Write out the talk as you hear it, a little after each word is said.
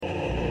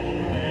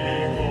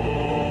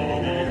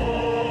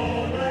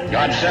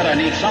God said, I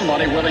need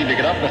somebody willing to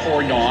get up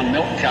before dawn,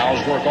 milk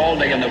cows, work all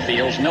day in the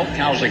fields, milk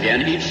cows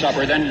again, eat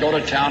supper, then go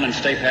to town and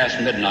stay past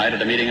midnight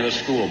at a meeting of the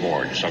school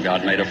board. So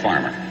God made a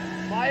farmer.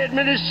 My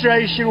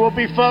administration will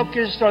be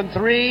focused on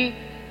three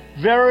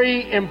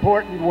very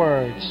important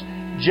words: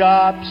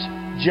 jobs,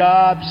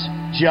 jobs,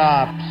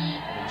 jobs.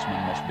 A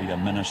policeman must be a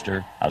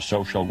minister, a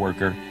social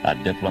worker, a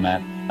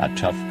diplomat, a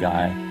tough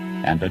guy,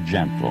 and a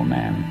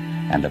gentleman.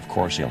 And of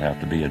course he'll have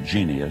to be a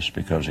genius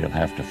because he'll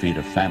have to feed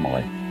a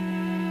family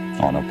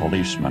on a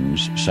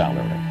policeman's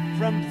salary.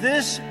 From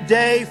this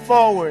day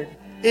forward,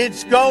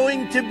 it's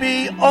going to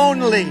be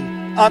only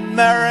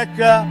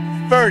America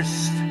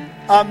first.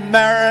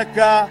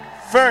 America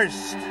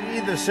first. We,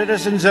 the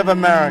citizens of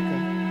America,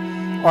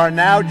 are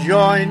now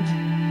joined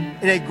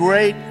in a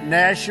great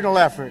national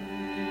effort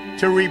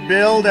to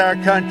rebuild our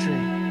country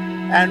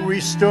and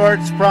restore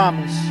its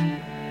promise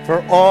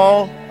for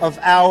all of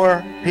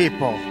our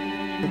people.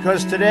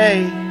 Because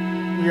today,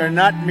 we are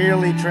not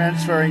merely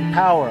transferring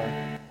power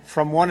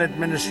from one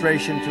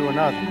administration to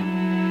another,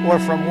 or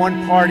from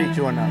one party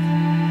to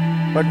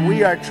another, but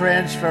we are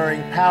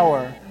transferring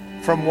power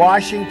from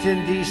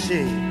Washington,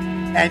 D.C.,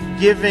 and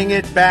giving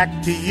it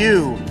back to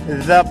you,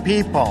 the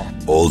people.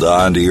 Hold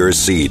on to your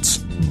seats.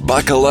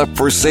 Buckle up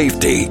for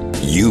safety.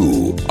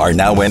 You are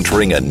now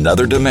entering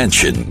another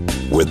dimension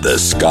with The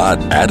Scott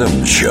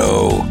Adams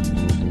Show.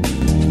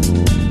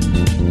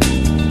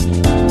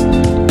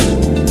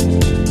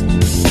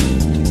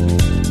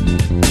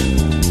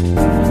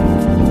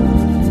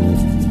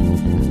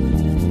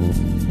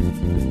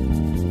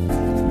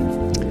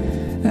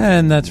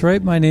 And that's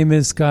right. My name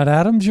is Scott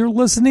Adams. You're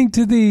listening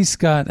to the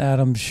Scott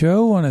Adams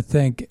Show. I want to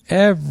thank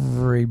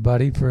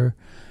everybody for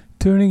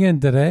tuning in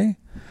today.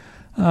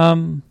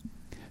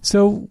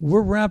 So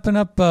we're wrapping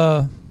up.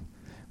 We're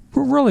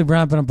really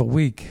wrapping up a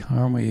week,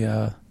 aren't we?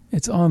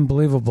 It's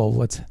unbelievable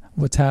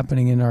what's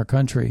happening in our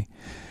country.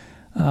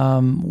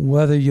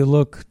 Whether you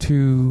look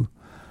to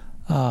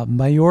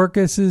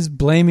Mayorkas's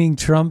blaming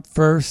Trump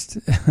first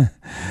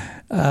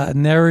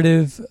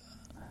narrative,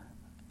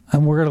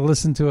 and we're going to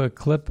listen to a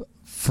clip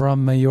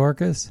from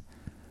Mayorkas,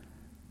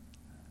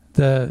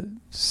 the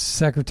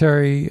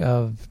Secretary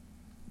of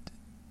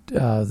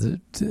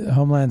the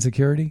Homeland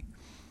Security.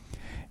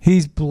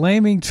 He's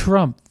blaming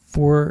Trump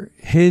for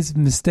his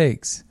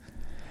mistakes.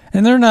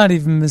 And they're not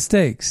even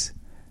mistakes.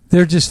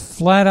 They're just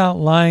flat out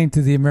lying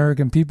to the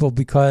American people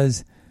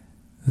because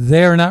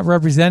they are not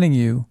representing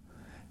you.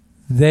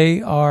 They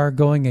are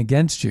going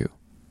against you.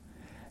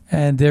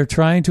 And they're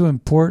trying to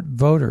import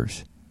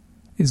voters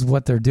is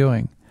what they're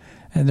doing.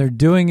 And they're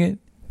doing it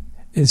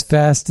as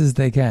fast as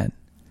they can.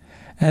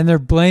 And they're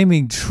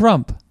blaming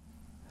Trump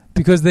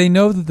because they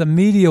know that the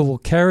media will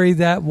carry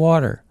that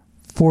water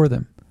for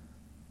them.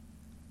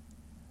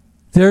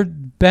 They're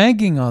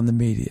banking on the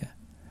media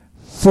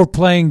for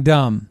playing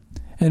dumb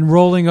and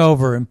rolling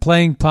over and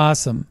playing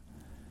possum.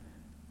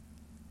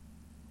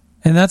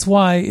 And that's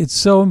why it's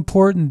so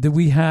important that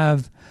we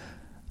have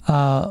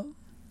a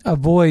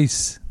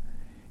voice,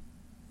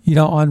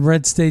 on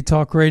Red State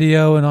Talk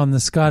Radio and on the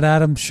Scott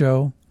Adams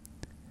Show,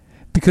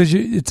 because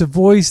it's a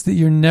voice that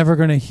you're never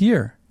going to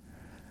hear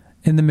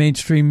in the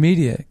mainstream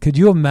media. Could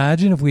you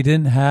imagine if we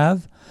didn't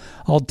have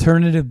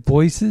alternative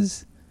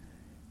voices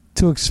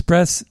to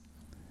express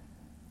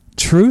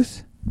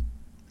truth?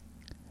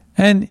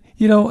 And,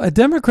 a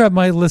Democrat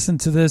might listen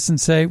to this and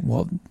say,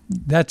 well,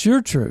 that's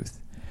your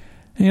truth.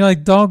 And you're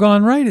like,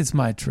 doggone right, it's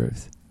my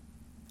truth.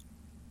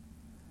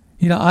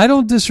 I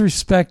don't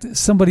disrespect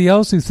somebody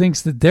else who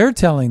thinks that they're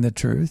telling the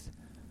truth.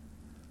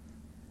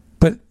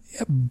 But,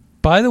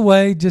 by the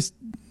way, just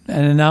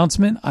an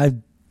announcement.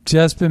 I've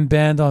just been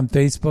banned on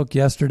Facebook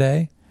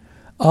yesterday.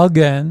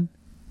 Again.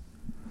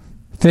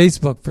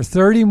 Facebook, for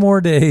 30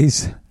 more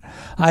days,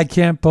 I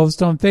can't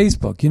post on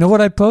Facebook. You know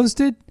what I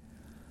posted?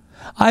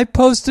 I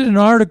posted an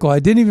article. I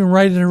didn't even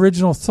write an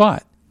original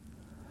thought.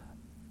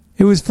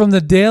 It was from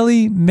the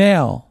Daily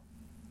Mail.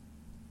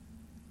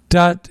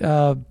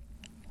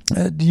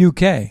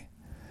 UK.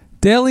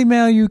 Daily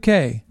Mail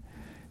UK.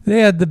 They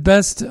had the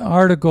best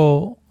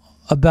article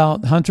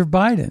about Hunter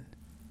Biden.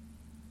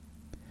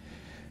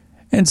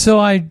 And so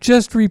I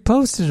just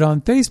reposted it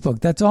on Facebook.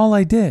 That's all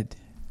I did.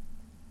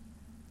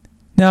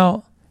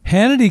 Now,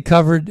 Hannity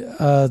covered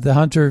the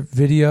Hunter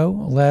video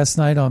last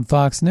night on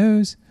Fox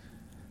News.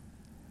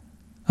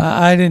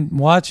 I didn't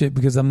watch it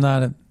because I'm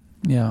not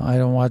I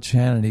don't watch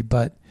Hannity,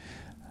 but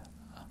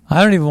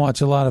I don't even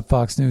watch a lot of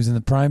Fox News in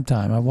the prime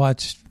time. I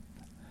watch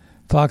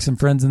Fox and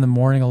Friends in the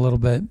morning a little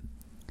bit,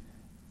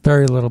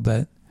 very little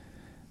bit.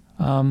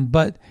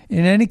 But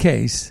in any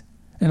case,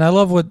 and I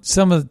love what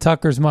some of the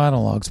Tucker's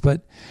monologues,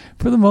 but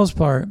for the most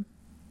part,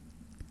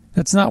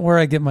 that's not where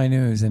I get my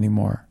news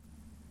anymore.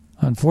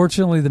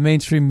 Unfortunately, the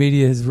mainstream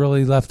media has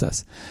really left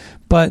us.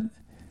 But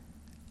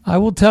I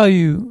will tell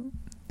you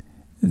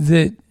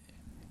that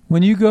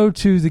when you go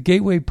to the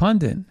Gateway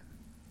Pundit,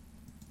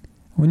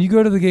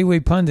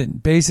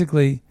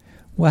 basically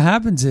what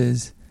happens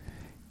is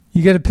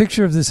you get a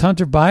picture of this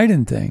Hunter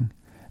Biden thing,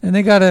 and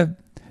they got to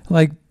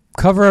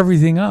cover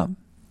everything up.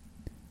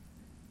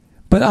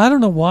 But I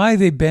don't know why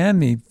they banned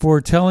me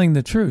for telling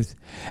the truth.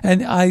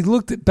 And I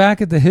looked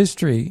back at the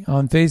history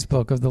on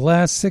Facebook of the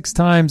last 6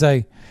 times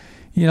I,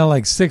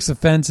 like 6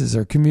 offenses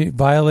or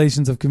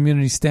violations of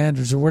community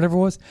standards or whatever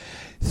it was.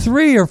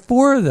 3 or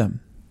 4 of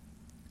them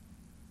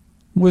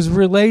was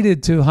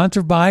related to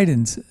Hunter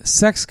Biden's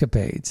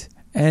sexcapades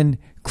and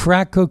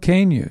crack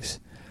cocaine use.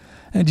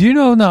 And do you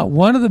know not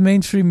one of the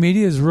mainstream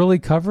media is really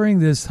covering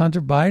this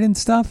Hunter Biden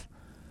stuff?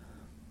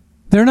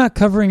 They're not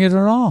covering it at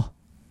all.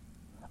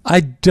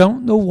 I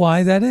don't know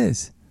why that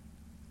is.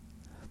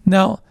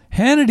 Now,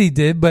 Hannity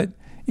did, but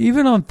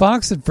even on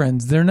Fox and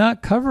Friends, they're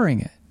not covering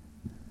it.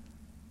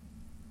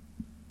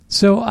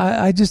 So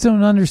I just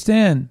don't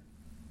understand.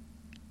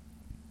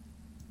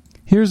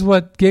 Here's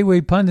what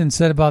Gateway Pundit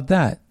said about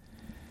that.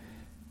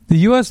 The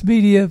U.S.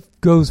 media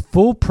goes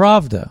full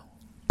Pravda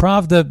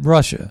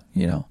Russia,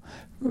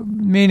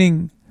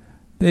 meaning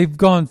they've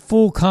gone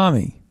full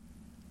commie.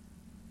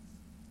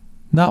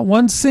 Not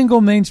one single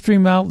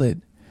mainstream outlet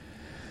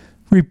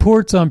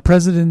reports on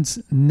President's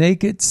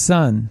naked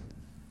son,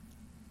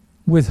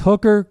 with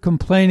Hooker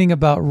complaining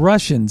about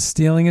Russians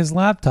stealing his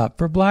laptop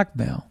for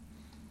blackmail.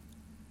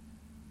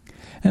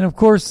 And of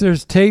course,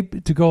 there's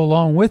tape to go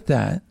along with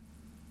that.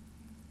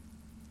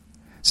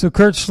 So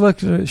Kurt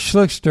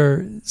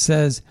Schlichter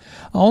says,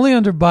 only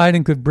under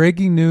Biden could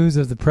breaking news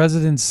of the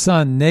president's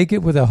son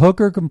naked with a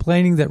hooker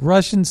complaining that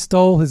Russians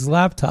stole his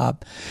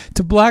laptop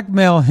to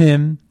blackmail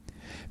him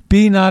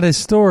be not a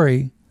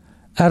story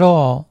at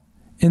all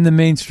in the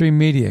mainstream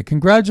media.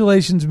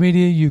 Congratulations,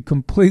 media, you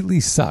completely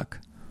suck.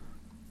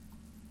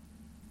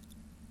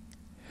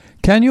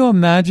 Can you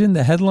imagine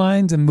the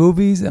headlines and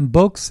movies and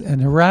books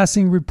and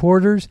harassing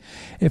reporters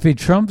if a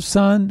Trump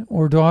son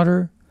or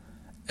daughter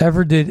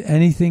ever did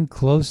anything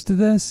close to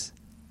this?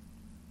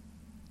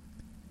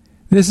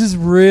 This is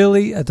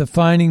really a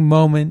defining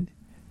moment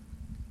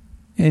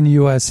in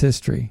U.S.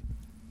 history.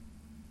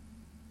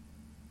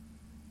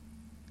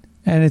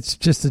 And it's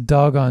just a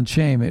doggone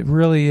shame. It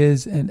really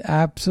is an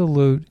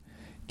absolute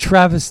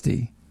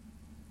travesty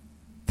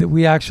that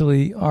we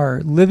actually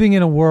are living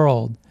in a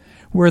world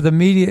where the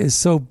media is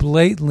so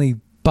blatantly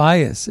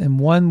biased in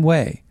one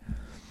way.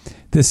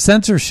 The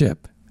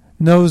censorship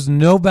knows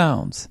no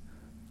bounds.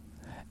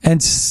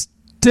 And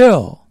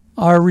still,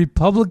 our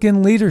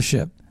Republican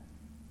leadership,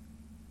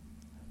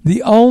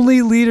 the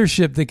only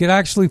leadership that could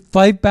actually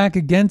fight back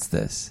against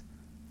this,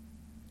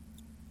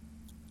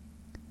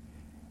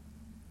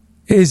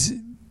 is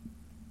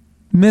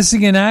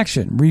missing in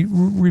action.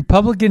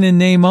 Republican in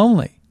name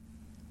only.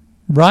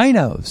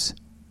 Rhinos.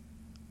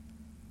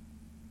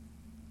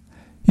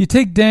 You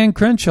take Dan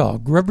Crenshaw,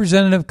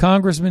 Representative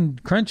Congressman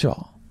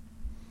Crenshaw,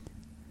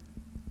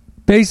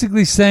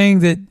 basically saying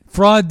that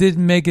fraud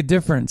didn't make a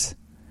difference.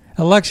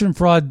 Election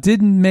fraud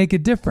didn't make a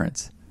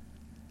difference.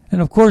 And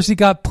of course, he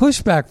got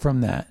pushback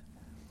from that.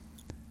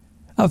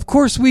 Of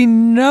course, we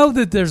know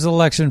that there's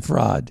election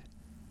fraud.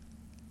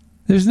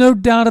 There's no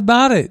doubt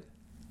about it.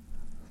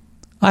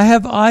 I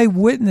have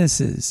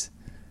eyewitnesses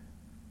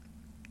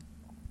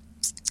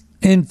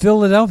in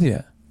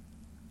Philadelphia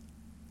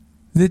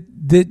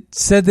that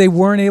said they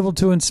weren't able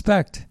to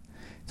inspect.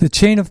 The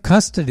chain of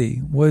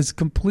custody was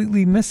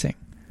completely missing.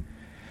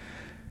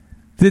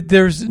 That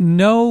there's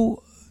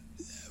no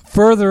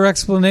further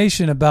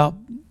explanation about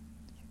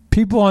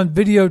people on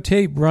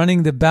videotape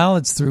running the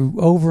ballots through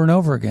over and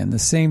over again, the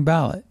same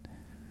ballot.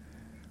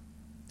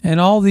 And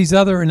all these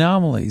other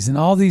anomalies and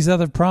all these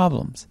other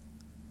problems.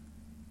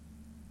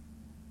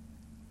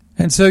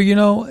 And so,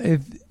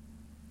 if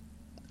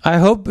I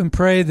hope and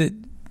pray that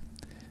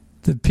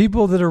the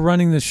people that are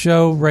running the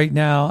show right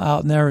now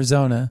out in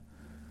Arizona,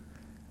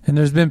 and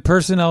there's been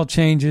personnel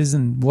changes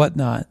and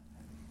whatnot,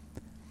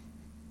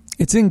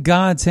 it's in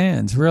God's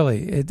hands,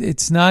 really.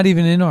 It's not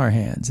even in our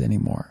hands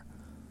anymore.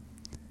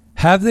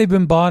 Have they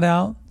been bought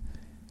out?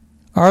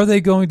 Are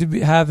they going to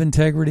have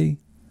integrity?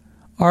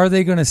 Are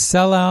they going to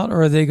sell out,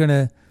 or are they going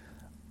to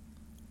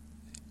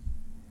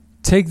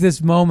take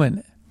this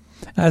moment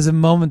as a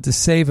moment to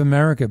save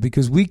America?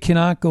 Because we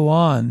cannot go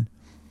on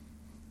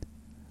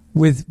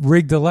with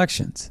rigged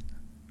elections.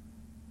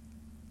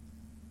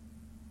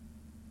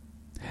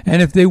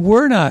 And if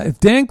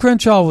Dan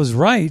Crenshaw was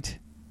right,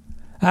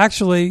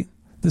 actually,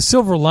 the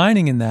silver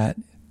lining in that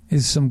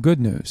is some good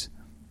news.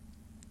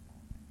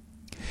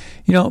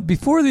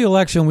 Before the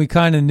election, we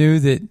kind of knew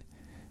that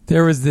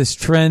there was this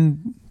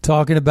trend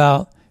talking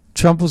about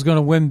Trump was going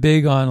to win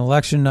big on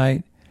election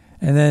night,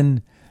 and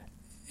then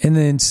in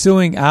the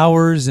ensuing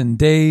hours and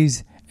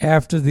days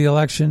after the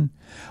election,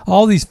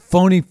 all these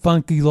phony,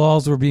 funky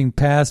laws were being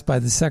passed by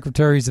the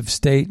secretaries of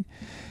state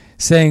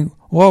saying,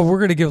 well, we're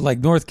going to give, like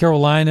North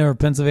Carolina or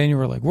Pennsylvania,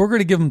 we're going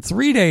to give them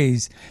 3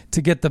 days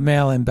to get the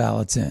mail-in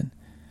ballots in.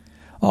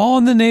 All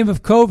in the name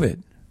of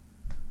COVID.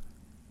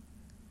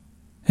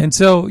 And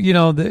so,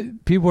 the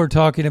people are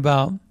talking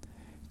about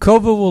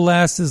COVID will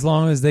last as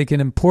long as they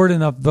can import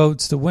enough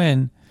votes to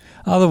win.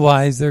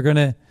 Otherwise, they're going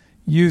to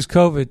use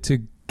COVID to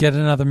get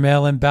another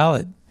mail-in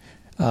ballot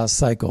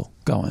cycle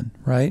going,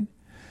 right?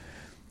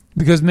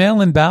 Because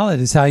mail-in ballot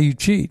is how you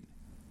cheat.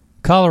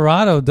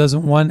 Colorado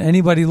doesn't want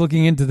anybody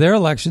looking into their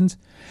elections.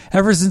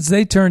 Ever since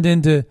they turned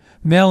into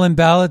mail-in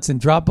ballots and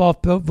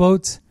drop-off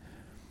votes,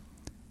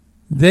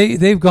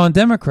 they've gone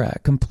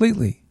Democrat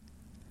completely.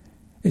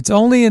 It's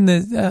only in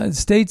the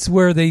states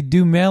where they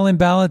do mail-in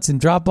ballots and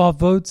drop-off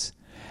votes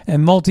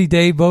and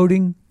multi-day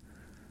voting.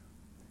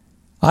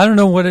 I don't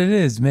know what it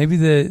is. Maybe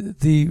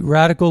the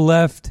radical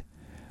left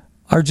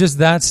are just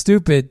that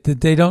stupid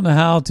that they don't know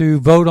how to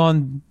vote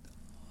on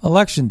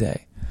Election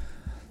Day.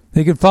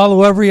 They could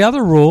follow every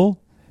other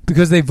rule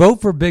because they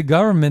vote for big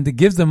government that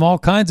gives them all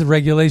kinds of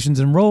regulations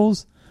and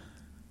rules.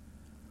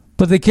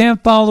 But they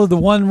can't follow the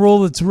one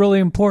rule that's really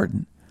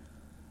important.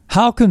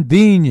 How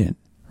convenient,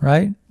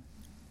 right?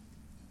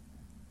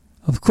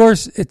 Of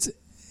course, it's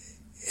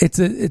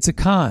a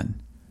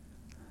con.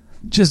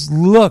 Just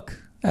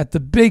look at the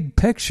big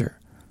picture.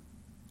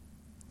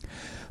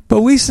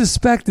 But we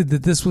suspected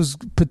that this was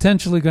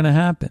potentially going to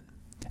happen.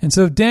 And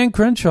so Dan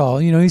Crenshaw,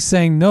 he's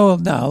saying, no,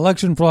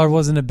 election fraud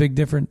wasn't a big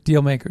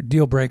deal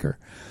breaker.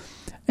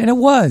 And it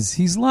was.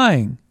 He's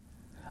lying.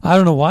 I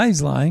don't know why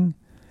he's lying.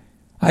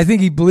 I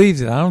think he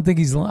believes it. I don't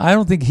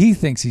think he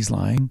thinks he's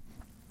lying.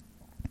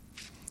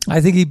 I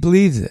think he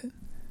believes it.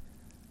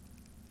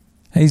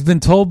 And he's been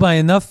told by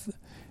enough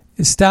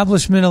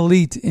establishment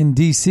elite in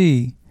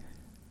D.C.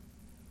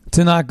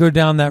 to not go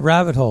down that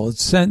rabbit hole.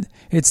 It's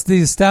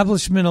the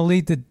establishment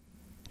elite that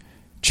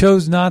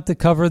chose not to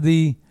cover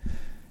the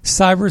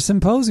cyber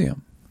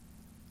symposium.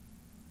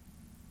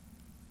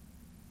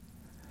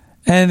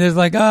 And they're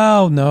like,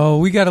 oh, no,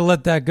 we got to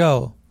let that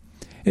go.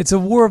 It's a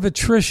war of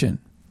attrition.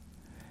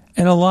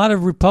 And a lot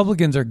of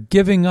Republicans are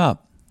giving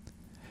up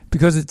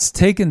because it's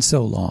taken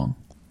so long.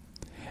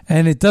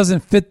 And it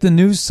doesn't fit the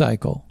news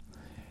cycle.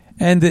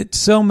 And that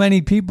so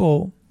many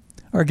people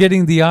are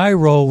getting the eye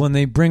roll when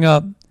they bring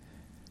up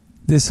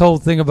this whole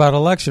thing about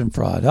election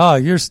fraud. Oh,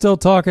 you're still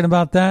talking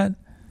about that?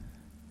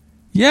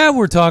 Yeah,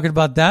 we're talking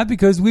about that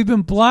because we've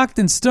been blocked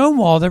and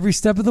stonewalled every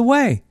step of the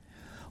way.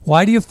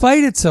 Why do you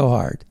fight it so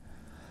hard?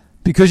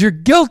 Because you're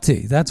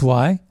guilty. That's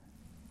why.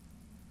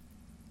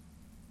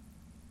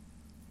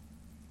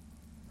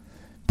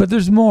 But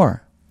there's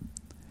more.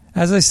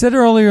 As I said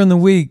earlier in the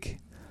week,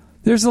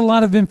 there's a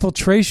lot of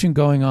infiltration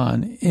going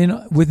on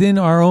within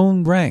our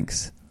own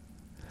ranks,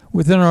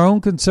 within our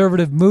own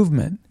conservative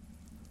movement.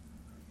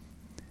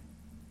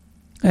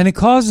 And it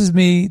causes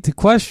me to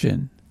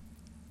question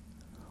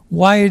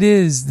why it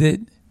is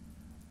that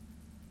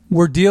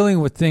we're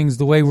dealing with things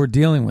the way we're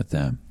dealing with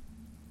them.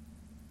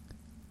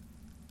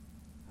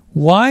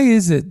 Why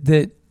is it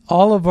that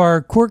all of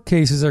our court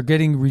cases are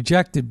getting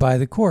rejected by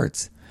the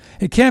courts?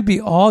 It can't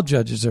be all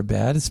judges are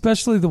bad,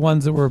 especially the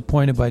ones that were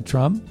appointed by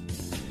Trump.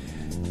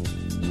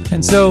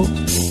 And so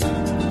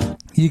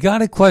you got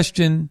to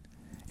question,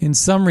 in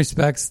some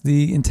respects,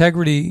 the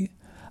integrity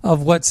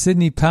of what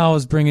Sidney Powell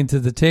is bringing to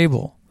the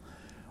table,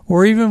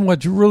 or even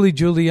what Rudy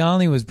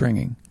Giuliani was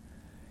bringing.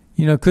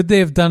 Could they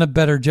have done a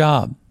better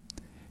job?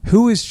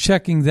 Who is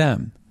checking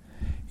them?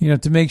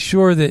 To make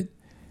sure that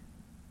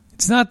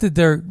it's not that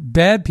they're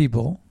bad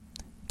people,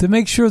 to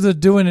make sure they're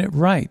doing it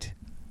right,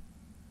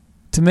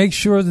 to make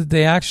sure that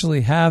they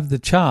actually have the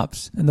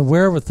chops and the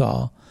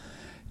wherewithal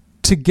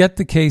to get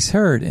the case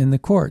heard in the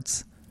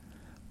courts.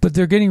 But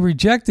they're getting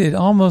rejected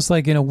almost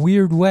like in a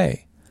weird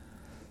way.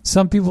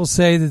 Some people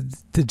say that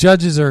the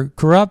judges are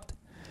corrupt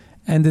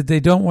and that they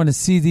don't want to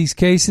see these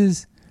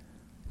cases.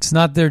 It's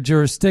not their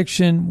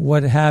jurisdiction,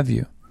 what have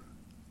you.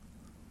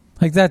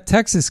 Like that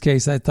Texas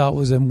case I thought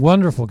was a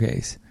wonderful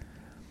case.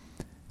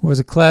 It was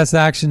a class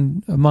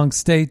action among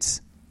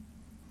states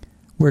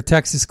where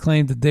Texas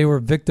claimed that they were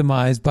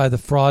victimized by the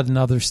fraud in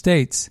other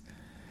states.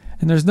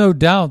 And there's no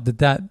doubt that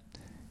that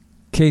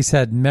case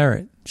had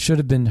merit, should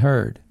have been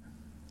heard.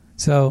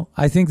 So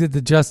I think that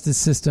the justice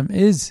system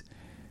is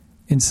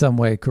in some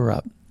way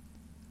corrupt.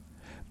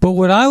 But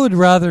what I would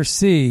rather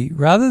see,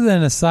 rather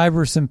than a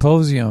cyber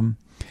symposium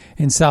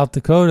in South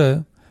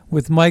Dakota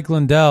with Mike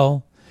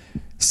Lindell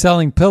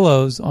selling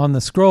pillows on the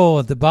scroll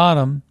at the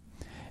bottom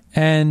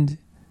and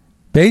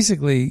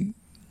basically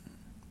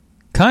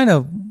kind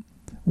of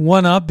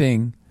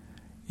one-upping,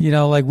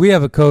 like we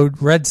have a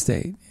code, Red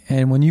State.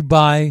 And when you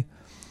buy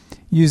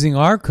using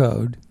our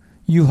code,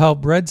 you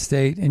help Red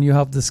State and you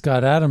help the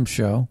Scott Adams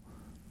Show.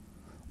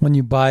 When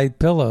you buy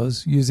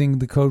pillows using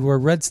the code word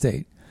Red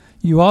State,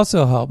 you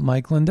also help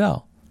Mike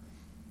Lindell.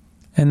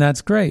 And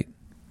that's great.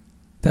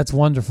 That's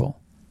wonderful.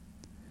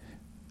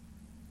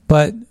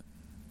 But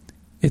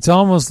it's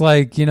almost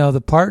like,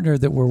 the partner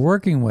that we're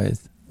working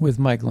with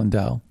Mike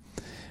Lindell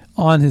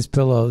on his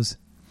pillows,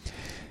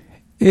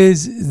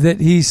 is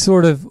that he's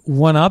sort of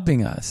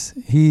one-upping us.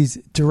 He's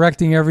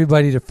directing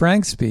everybody to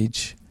Frank's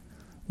speech,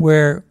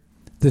 where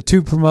the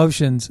two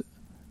promotions,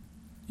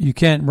 you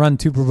can't run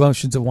two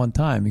promotions at one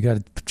time. You got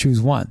to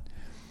choose one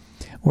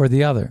or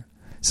the other.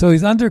 So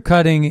he's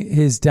undercutting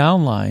his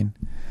downline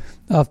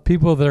of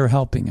people that are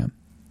helping him.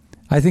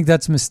 I think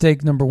that's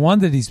mistake number one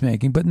that he's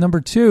making. But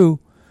number two,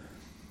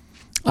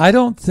 I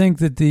don't think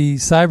that the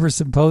cyber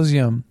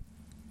symposium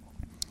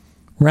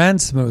ran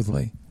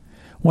smoothly.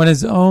 when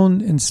his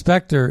own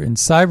inspector and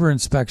cyber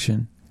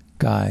inspection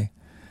guy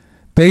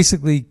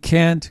basically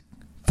can't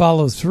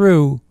follow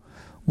through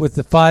with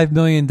the $5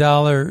 million,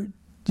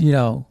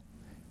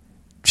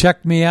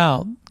 check me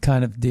out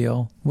kind of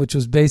deal, which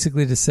was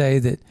basically to say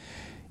that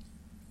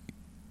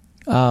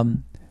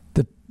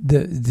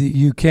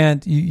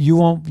you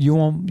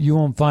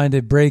won't find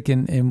a break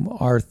in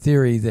our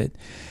theory that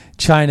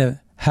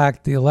China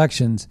hacked the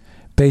elections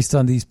based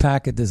on these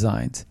packet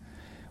designs.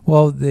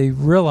 Well, they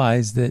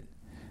realized that,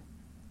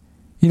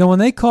 when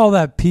they call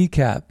that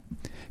PCAP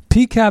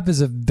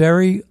is a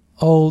very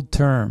old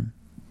term.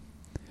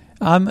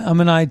 I'm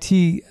an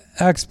IT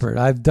expert.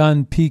 I've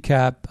done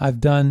PCAP. I've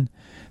done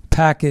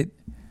packet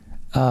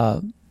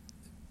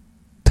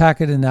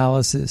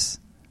analysis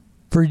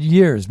for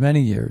years,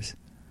 many years.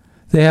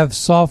 They have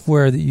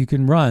software that you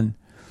can run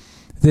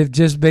that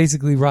just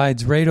basically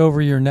rides right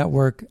over your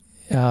network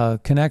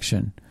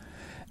connection,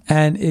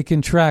 and it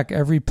can track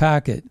every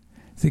packet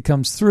that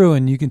comes through,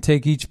 and you can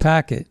take each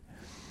packet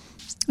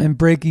and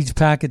break each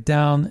packet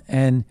down,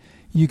 and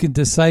you can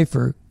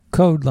decipher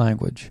code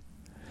language.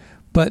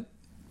 But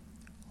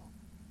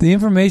the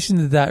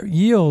information that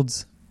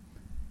yields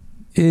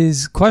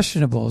is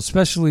questionable,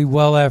 especially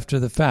well after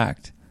the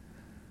fact.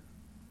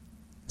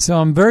 So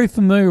I'm very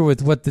familiar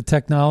with what the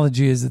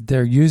technology is that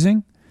they're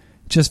using,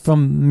 just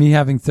from me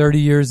having 30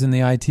 years in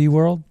the IT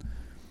world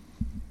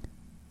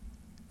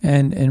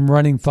and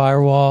running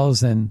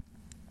firewalls and,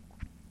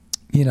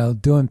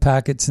 doing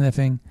packet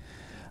sniffing.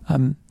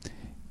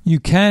 You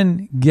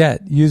can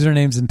get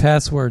usernames and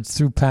passwords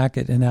through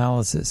packet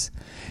analysis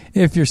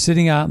if you're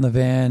sitting out in the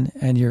van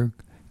and you're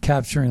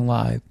capturing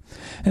live.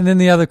 And then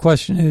the other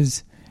question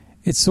is,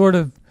 it sort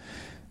of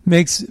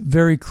makes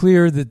very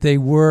clear that they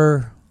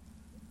were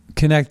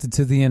connected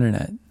to the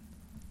internet.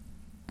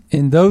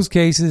 In those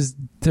cases,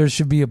 there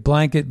should be a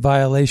blanket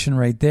violation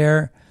right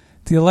there.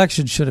 The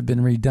election should have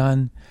been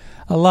redone.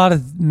 A lot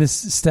of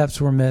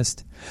missteps were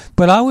missed.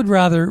 But I would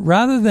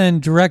rather than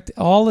direct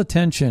all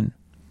attention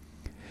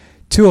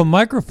to a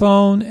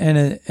microphone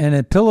and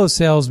a pillow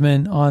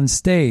salesman on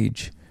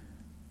stage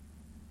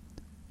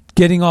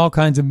getting all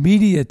kinds of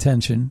media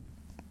attention,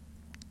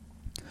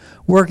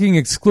 working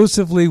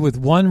exclusively with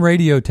one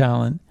radio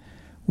talent,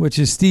 which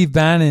is Steve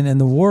Bannon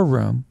and the War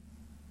Room,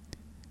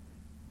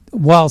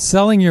 while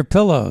selling your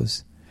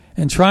pillows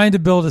and trying to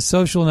build a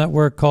social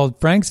network called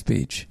Frank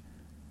Speech,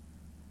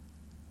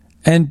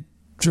 and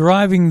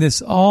driving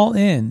this all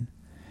in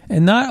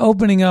and not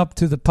opening up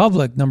to the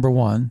public, number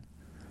one,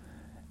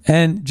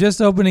 and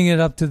just opening it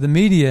up to the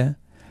media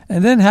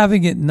and then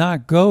having it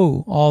not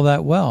go all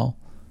that well,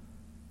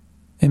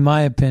 in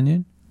my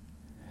opinion,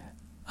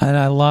 and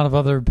a lot of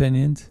other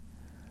opinions.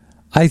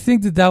 I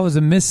think that was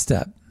a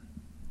misstep,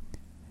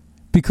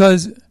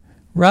 because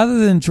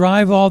rather than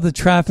drive all the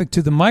traffic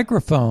to the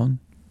microphone,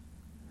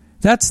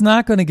 that's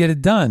not going to get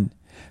it done.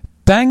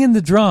 Banging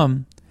the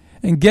drum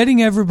and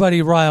getting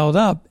everybody riled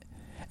up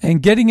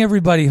and getting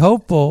everybody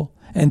hopeful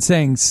and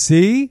saying,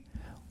 see,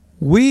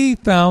 we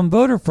found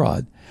voter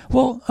fraud.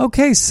 Well,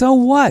 okay, so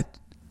what?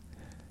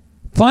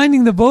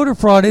 Finding the voter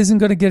fraud isn't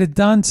going to get it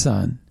done,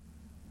 son.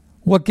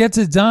 What gets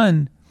it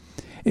done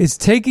is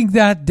taking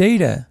that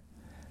data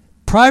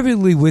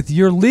privately with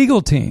your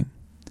legal team.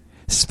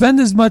 Spend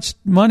as much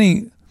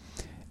money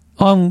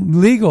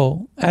on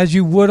legal as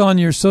you would on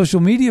your social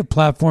media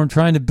platform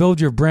trying to build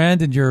your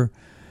brand and your,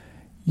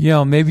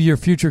 maybe your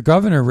future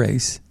governor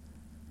race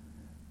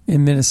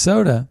in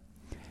Minnesota,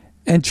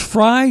 and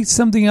try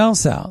something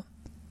else out.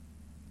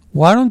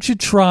 Why don't you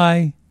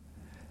try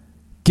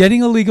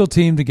getting a legal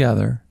team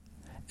together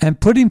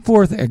and putting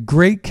forth a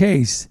great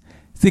case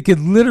that could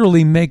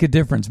literally make a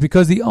difference?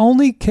 Because the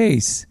only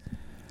case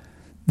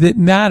that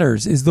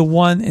matters is the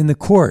one in the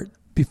court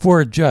before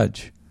a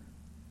judge.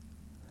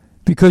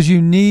 Because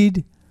you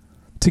need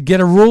to get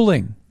a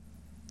ruling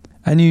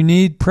and you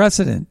need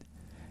precedent.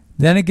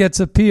 Then it gets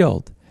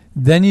appealed.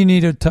 Then you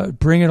need to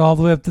bring it all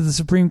the way up to the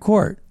Supreme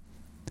Court.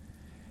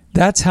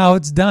 That's how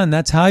it's done.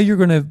 That's how you're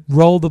going to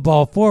roll the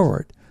ball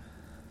forward.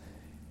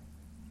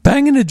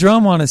 Banging a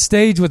drum on a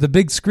stage with a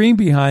big screen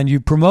behind you,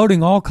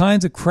 promoting all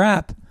kinds of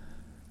crap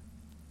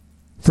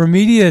for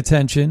media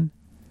attention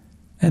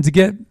and to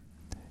get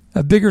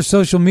a bigger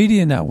social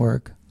media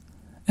network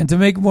and to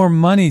make more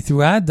money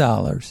through ad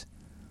dollars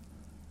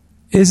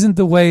isn't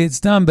the way it's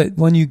done. But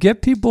when you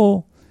get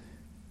people,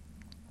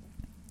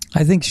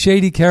 I think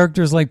shady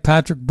characters like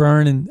Patrick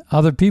Byrne and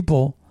other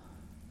people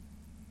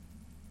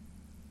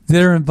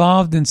that are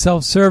involved in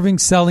self-serving,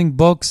 selling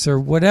books or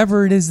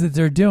whatever it is that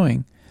they're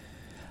doing,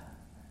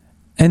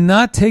 and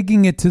not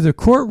taking it to the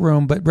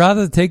courtroom, but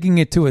rather taking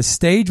it to a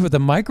stage with a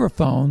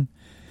microphone,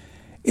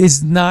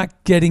 is not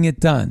getting it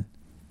done.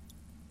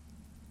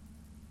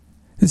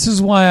 This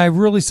is why I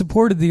really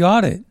supported the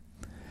audit,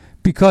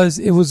 because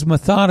it was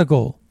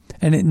methodical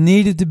and it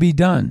needed to be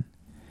done.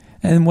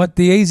 And what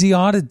the AZ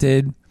audit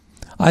did,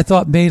 I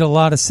thought made a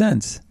lot of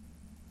sense.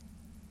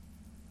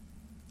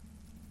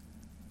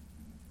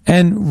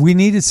 And we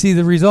need to see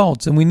the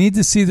results, and we need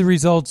to see the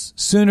results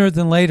sooner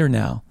than later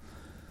now.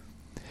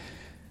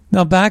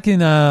 Now, back in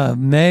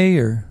May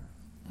or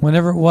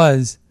whenever it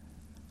was,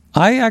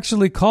 I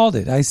actually called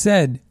it. I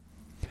said,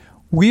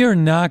 we're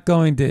not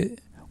going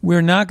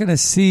to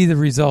see the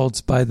results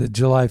by the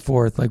July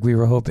 4th like we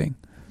were hoping.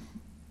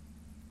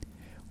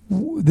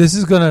 This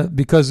is going to,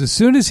 because as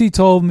soon as he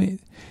told me,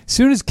 as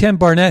soon as Ken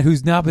Barnett,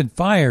 who's now been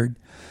fired,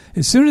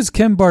 as soon as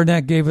Ken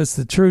Barnett gave us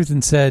the truth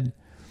and said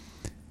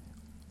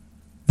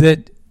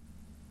that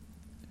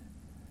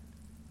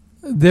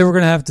they were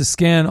going to have to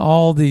scan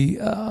all the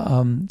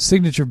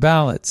signature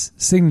ballots,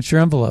 signature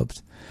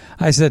envelopes,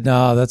 I said,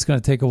 no, that's going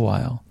to take a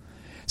while.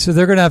 So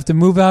they're going to have to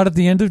move out at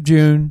the end of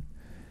June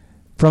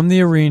from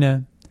the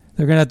arena.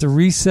 They're going to have to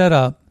reset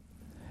up,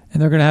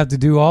 and they're going to have to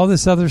do all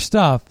this other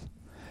stuff.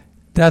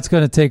 That's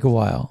going to take a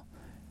while.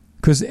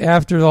 Because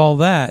after all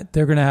that,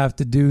 they're going to have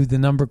to do the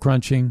number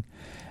crunching,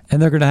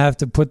 and they're going to have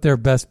to put their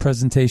best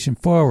presentation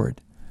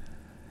forward.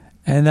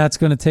 And that's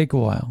going to take a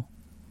while.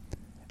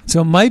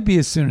 So it might be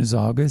as soon as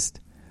August,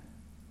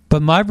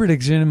 but my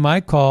prediction and my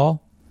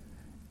call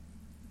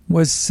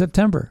was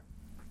September.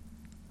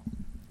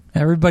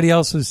 Everybody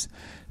else was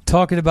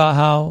talking about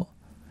how,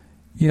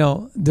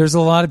 there's a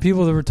lot of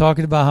people that were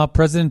talking about how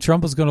President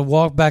Trump was going to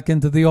walk back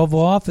into the Oval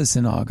Office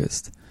in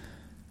August.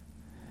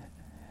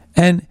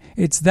 And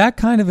it's that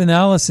kind of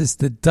analysis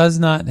that does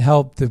not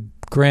help the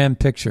grand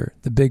picture,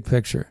 the big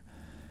picture.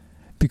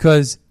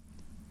 Because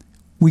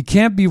we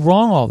can't be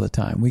wrong all the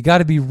time. We got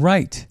to be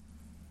right.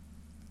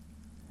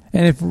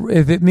 And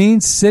if it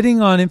means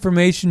sitting on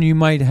information you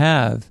might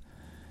have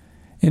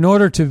in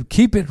order to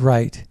keep it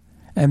right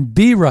and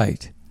be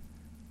right,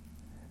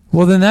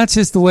 well, then that's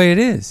just the way it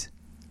is.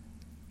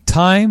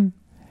 Time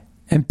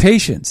and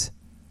patience.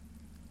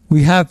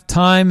 We have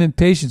time and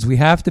patience. We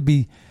have to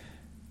be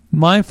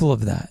mindful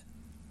of that.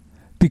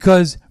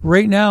 Because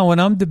right now, when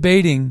I'm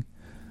debating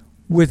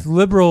with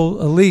liberal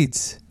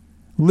elites,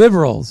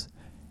 liberals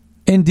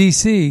in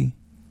D.C.,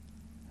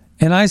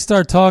 and I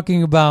start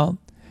talking about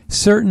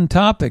certain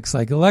topics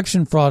like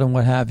election fraud and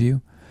what have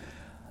you,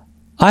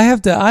 I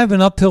have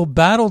an uphill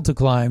battle to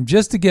climb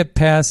just to get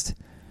past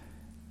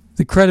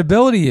the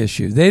credibility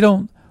issue. They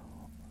want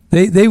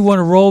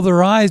to roll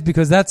their eyes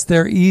because that's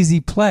their easy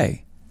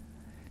play.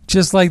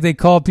 Just like they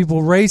call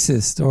people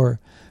racist or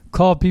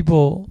call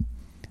people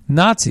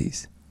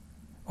Nazis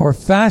or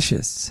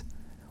fascists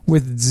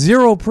with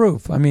zero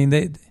proof. I mean,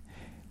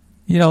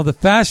 the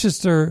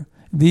fascists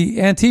the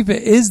Antifa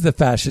is the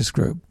fascist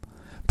group,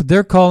 but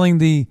they're calling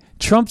the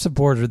Trump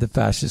supporter the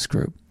fascist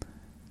group.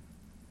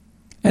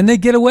 And they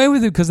get away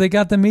with it because they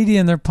got the media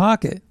in their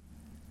pocket.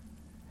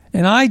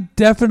 And I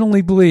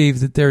definitely believe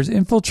that there's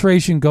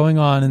infiltration going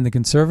on in the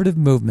conservative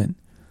movement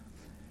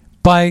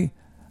by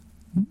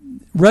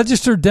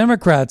registered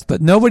Democrats,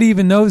 but nobody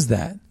even knows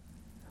that.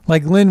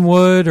 Like Lynn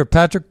Wood or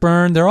Patrick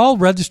Byrne, they're all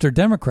registered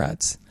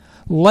Democrats,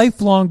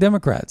 lifelong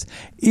Democrats.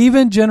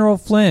 Even General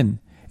Flynn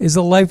is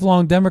a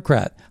lifelong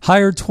Democrat,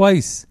 hired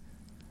twice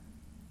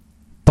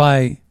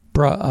by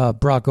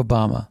Barack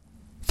Obama.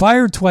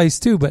 Fired twice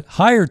too, but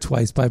hired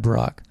twice by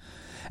Barack.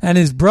 And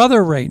his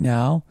brother right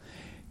now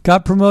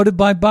got promoted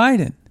by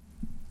Biden.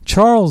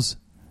 Charles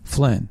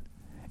Flynn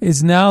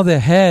is now the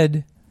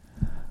head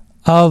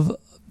of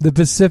the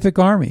Pacific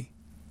Army.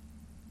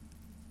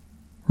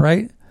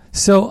 Right?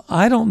 So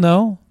I don't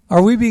know.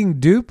 Are we being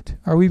duped?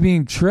 Are we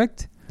being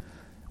tricked?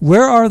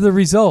 Where are the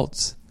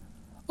results?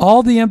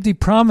 All the empty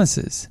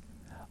promises,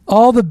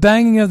 all the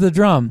banging of the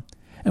drum.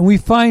 And we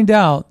find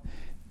out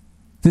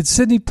that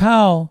Sidney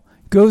Powell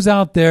goes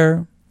out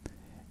there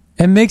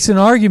and makes an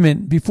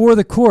argument before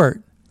the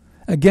court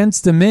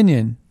against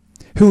Dominion,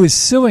 who is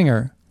suing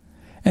her.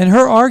 And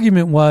her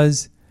argument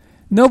was,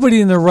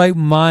 nobody in their right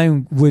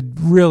mind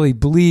would really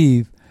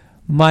believe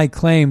my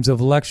claims of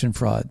election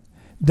fraud.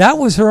 That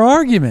was her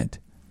argument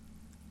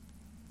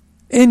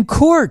in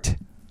court.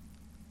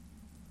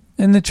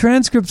 And the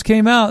transcripts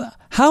came out.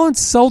 How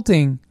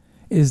insulting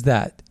is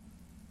that?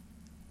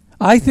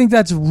 I think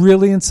that's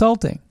really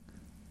insulting.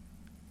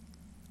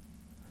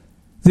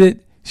 That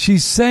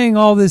she's saying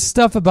all this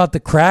stuff about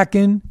the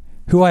Kraken,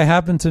 who I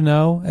happen to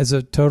know as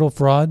a total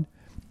fraud.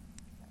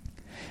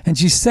 And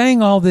she's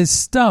saying all this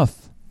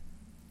stuff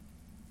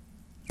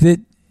that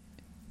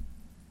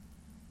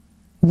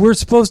we're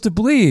supposed to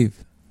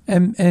believe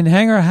and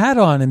hang our hat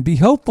on and be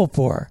hopeful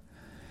for.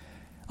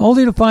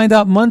 Only to find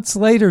out months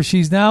later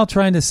she's now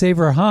trying to save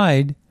her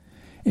hide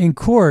in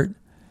court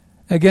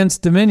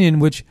against Dominion,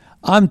 which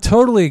I'm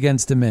totally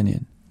against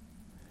Dominion.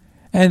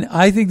 And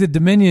I think that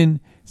Dominion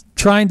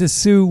trying to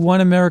sue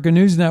One America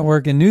News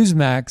Network and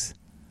Newsmax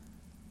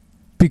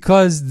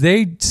because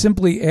they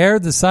simply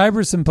aired the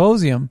Cyber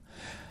Symposium.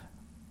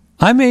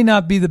 I may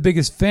not be the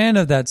biggest fan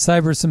of that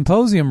Cyber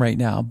Symposium right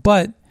now,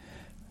 but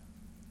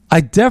I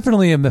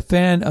definitely am a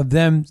fan of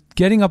them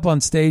getting up on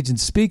stage and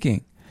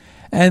speaking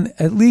and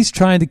at least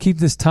trying to keep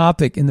this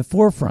topic in the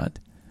forefront.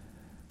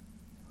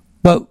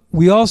 But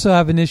we also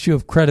have an issue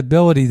of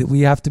credibility that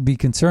we have to be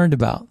concerned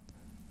about.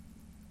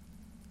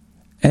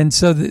 And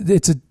so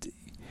it's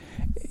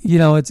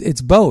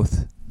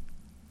both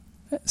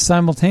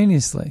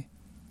simultaneously.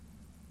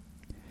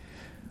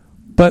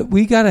 But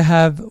we got to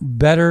have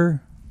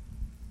better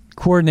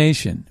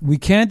coordination. We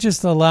can't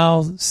just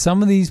allow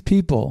some of these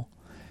people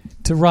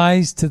to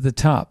rise to the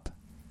top.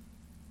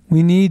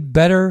 We need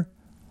better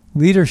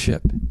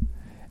leadership.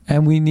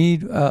 And we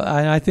need,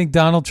 I think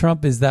Donald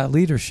Trump is that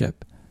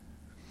leadership.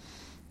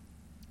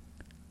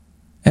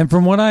 And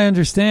from what I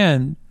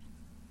understand,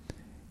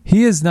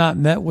 he has not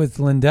met with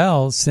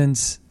Lindell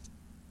since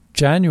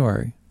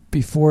January,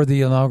 before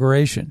the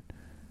inauguration.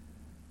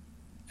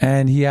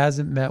 And he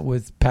hasn't met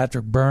with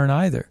Patrick Byrne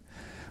either.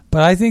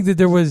 But I think that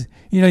there was,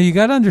 you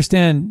got to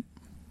understand,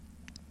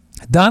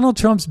 Donald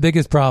Trump's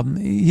biggest problem,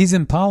 he's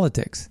in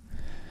politics.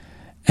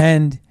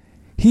 And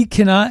he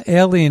cannot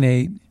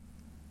alienate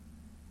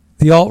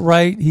the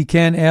alt-right. He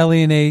can't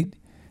alienate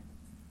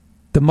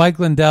the Mike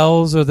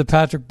Lindells or the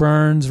Patrick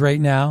Byrnes right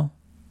now,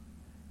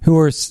 who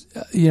are,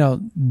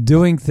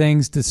 doing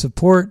things to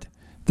support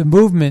the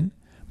movement,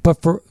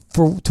 but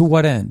to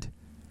what end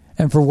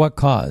and for what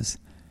cause?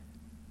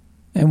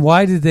 And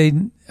why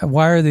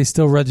are they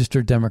still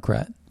registered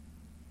Democrat?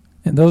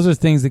 And those are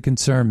things that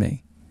concern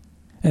me.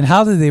 And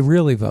how did they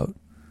really vote?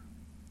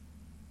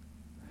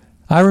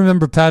 I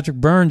remember Patrick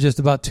Byrne just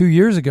about 2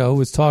 years ago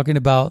was talking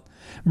about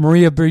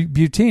Maria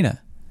Butina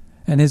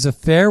and his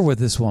affair with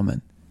this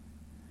woman,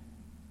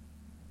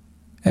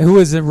 and who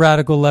is a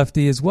radical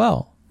lefty as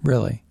well,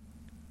 really.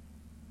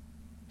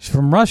 She's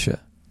from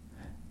Russia.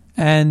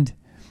 And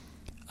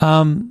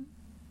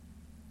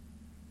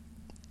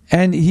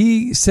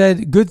he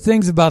said good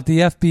things about the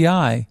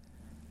FBI,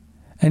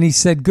 and he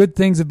said good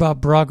things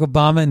about Barack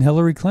Obama and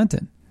Hillary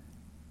Clinton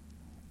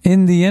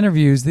in the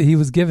interviews that he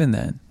was given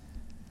then.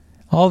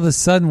 All of a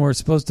sudden, we're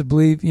supposed to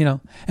believe,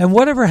 and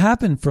whatever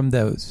happened from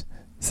those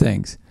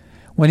things.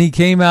 When he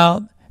came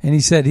out and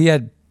he said he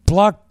had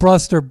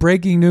blockbuster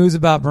breaking news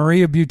about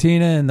Maria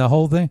Butina and the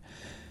whole thing,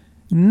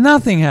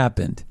 nothing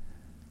happened.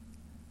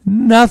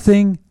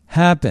 Nothing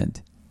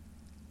happened.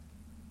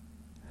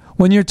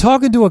 When you're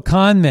talking to a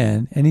con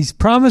man and he's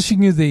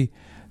promising you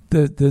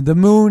the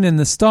moon and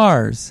the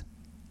stars,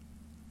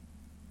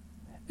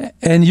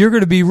 and you're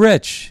going to be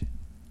rich,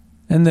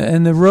 and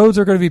the roads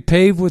are going to be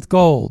paved with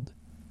gold,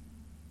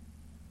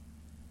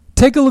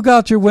 take a look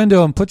out your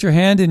window and put your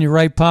hand in your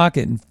right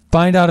pocket and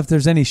find out if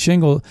there's any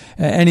jingle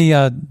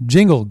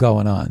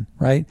going on,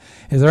 right?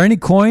 Is there any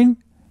coin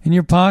in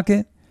your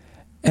pocket?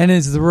 And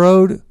is the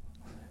road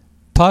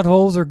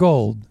potholes or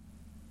gold?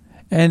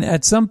 And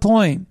at some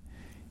point,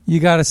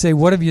 you got to say,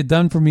 what have you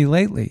done for me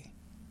lately?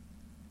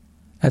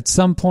 At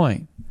some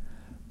point.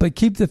 But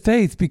keep the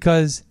faith,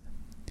 because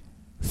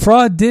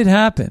fraud did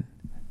happen.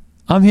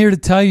 I'm here to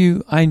tell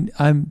you,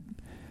 I'm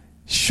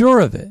sure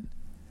of it.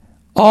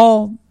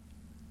 All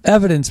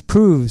evidence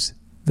proves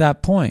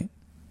that point.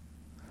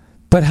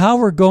 But how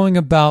we're going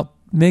about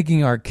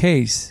making our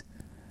case,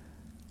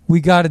 we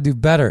got to do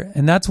better.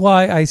 And that's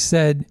why I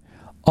said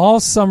all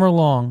summer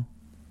long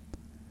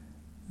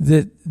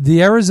that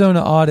the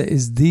Arizona audit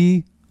is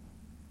the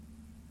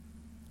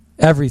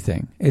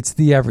everything. It's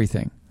the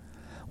everything.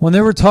 When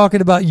they were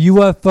talking about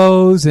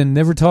UFOs and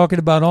they were talking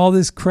about all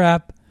this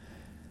crap,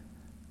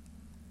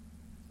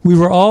 we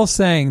were all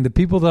saying, the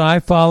people that I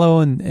follow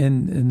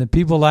and the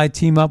people I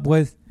team up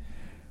with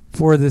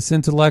for this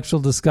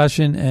intellectual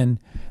discussion and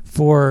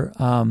for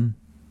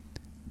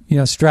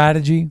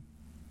strategy,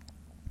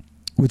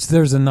 which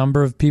there's a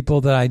number of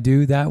people that I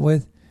do that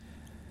with,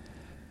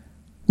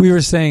 we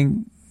were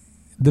saying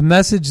the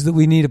message that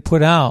we need to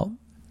put out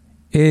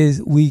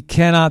is we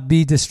cannot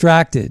be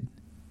distracted,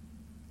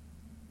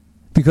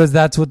 because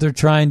that's what they're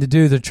trying to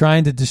do. They're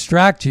trying to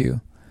distract you.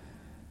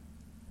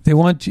 They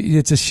want you,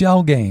 it's a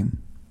shell game.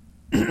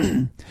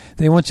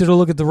 They want you to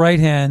look at the right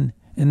hand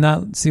and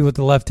not see what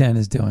the left hand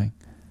is doing.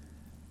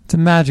 It's a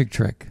magic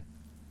trick.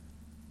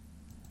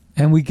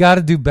 And we got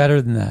to do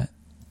better than that.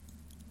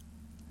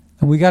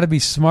 And we got to be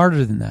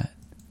smarter than that.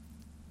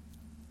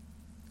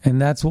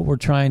 And that's what we're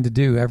trying to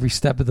do every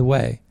step of the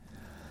way.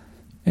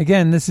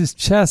 Again, this is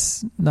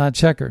chess, not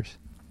checkers.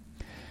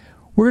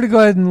 We're going to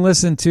go ahead and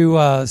listen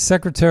to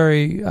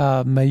Secretary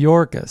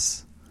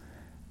Mayorkas,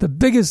 the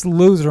biggest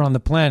loser on the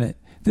planet.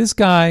 This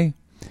guy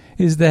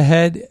is the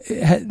head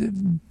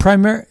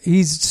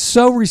he's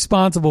so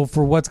responsible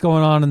for what's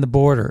going on in the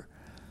border.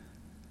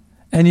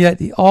 And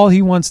yet all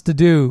he wants to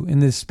do in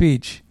this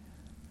speech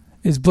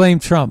is blame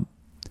Trump.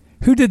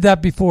 Who did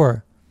that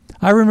before?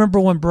 I remember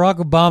when Barack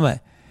Obama,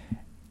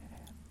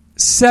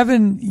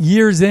 7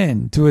 years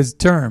into his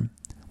term,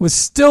 was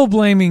still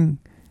blaming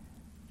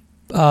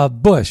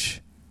Bush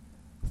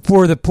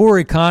for the poor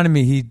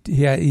economy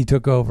he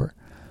took over.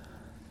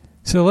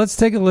 So let's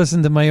take a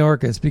listen to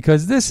Mayorkas,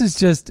 because this is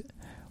just,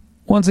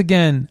 once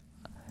again,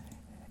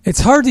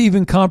 it's hard to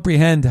even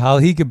comprehend how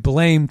he could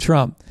blame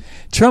Trump.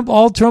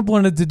 All Trump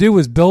wanted to do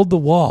was build the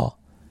wall.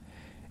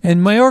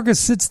 And Mayorkas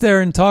sits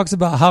there and talks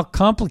about how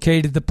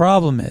complicated the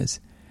problem is.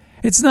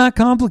 It's not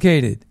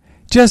complicated.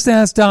 Just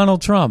ask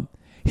Donald Trump.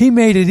 He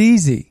made it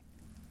easy.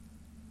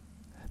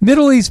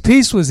 Middle East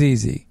peace was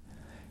easy.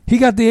 He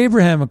got the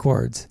Abraham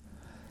Accords.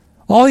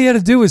 All he had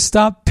to do was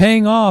stop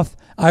paying off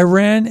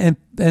Iran and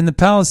the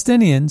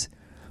Palestinians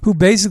who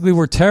basically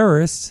were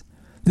terrorists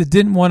that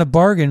didn't want to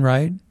bargain,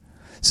 right?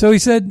 So he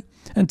said,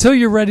 until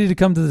you're ready to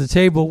come to the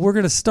table, we're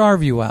going to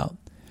starve you out.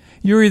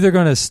 You're either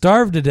going to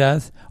starve to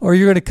death or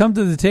you're going to come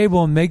to the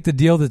table and make the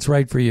deal that's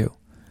right for you.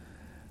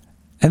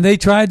 And they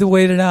tried to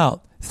wait it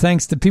out,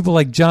 thanks to people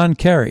like John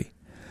Kerry.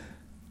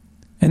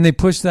 And they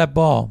pushed that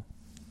ball.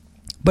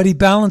 But he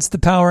balanced the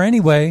power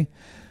anyway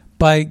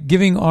by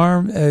giving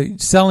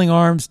selling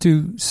arms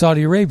to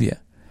Saudi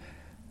Arabia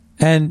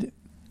and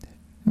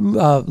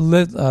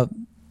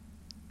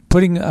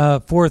putting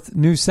forth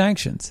new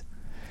sanctions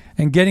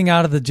and getting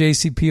out of the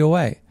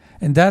JCPOA.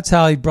 And that's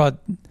how he brought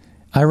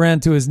Iran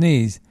to his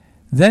knees.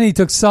 Then he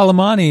took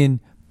Soleimani and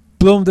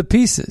blew him to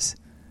pieces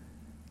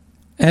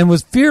and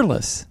was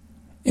fearless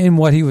in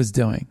what he was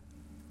doing.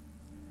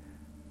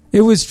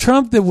 It was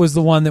Trump that was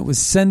the one that was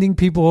sending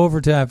people over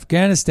to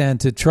Afghanistan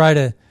to try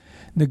to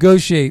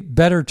negotiate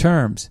better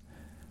terms.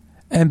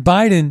 And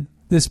Biden,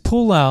 this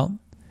pullout,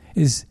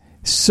 is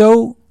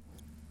so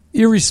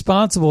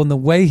irresponsible in the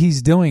way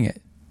he's doing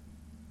it,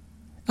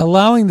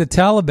 allowing the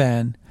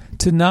Taliban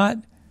to not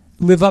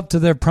live up to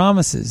their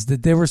promises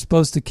that they were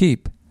supposed to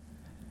keep,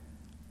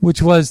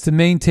 which was to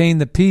maintain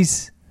the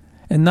peace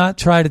and not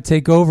try to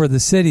take over the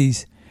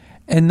cities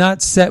and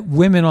not set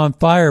women on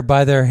fire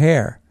by their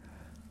hair.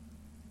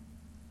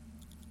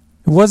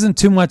 It wasn't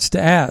too much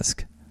to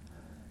ask.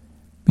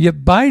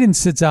 Yet Biden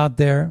sits out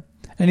there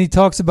and he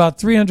talks about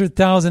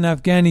 300,000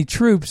 Afghani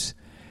troops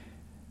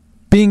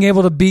being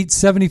able to beat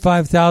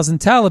 75,000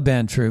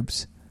 Taliban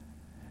troops.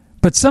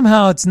 But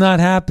somehow it's not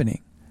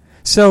happening.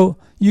 So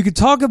you could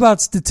talk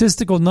about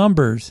statistical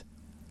numbers,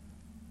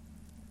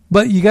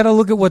 but you got to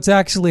look at what's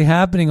actually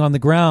happening on the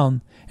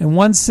ground. And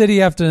one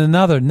city after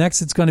another.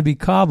 Next it's going to be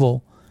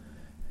Kabul.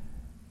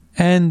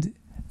 And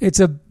it's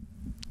a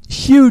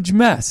huge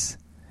mess.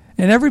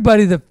 And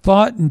everybody that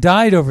fought and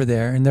died over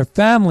there and their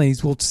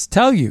families will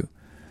tell you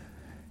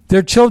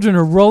their children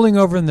are rolling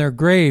over in their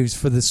graves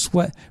for the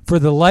sweat, for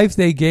the life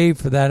they gave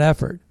for that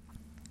effort.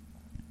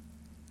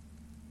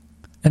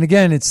 And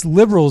again, it's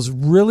liberals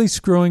really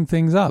screwing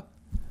things up.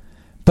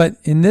 But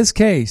in this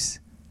case,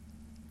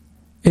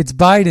 it's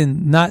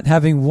Biden not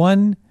having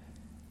one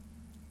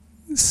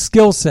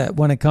skill set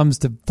when it comes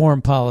to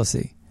foreign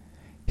policy.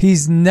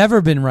 He's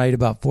never been right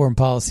about foreign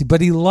policy,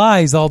 but he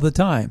lies all the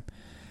time.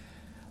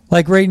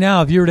 Like right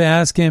now, if you were to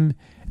ask him,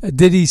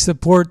 did he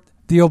support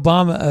the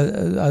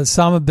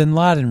Osama bin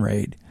Laden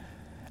raid?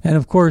 And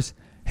of course,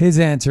 his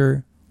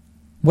answer,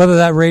 whether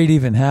that raid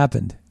even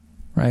happened,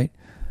 right?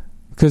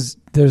 Because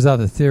there's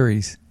other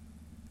theories.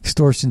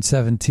 Extortion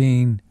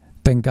 17,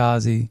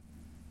 Benghazi.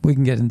 We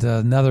can get into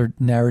another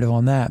narrative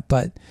on that.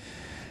 But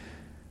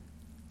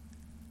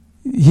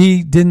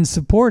he didn't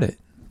support it.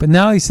 But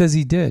now he says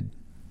he did.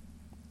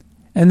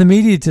 And the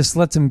media just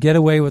lets him get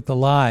away with the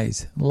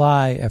lies,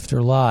 lie after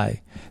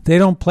lie. They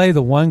don't play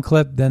the one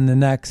clip, then the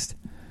next.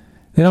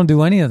 They don't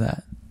do any of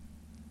that.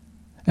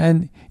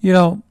 And, you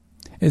know,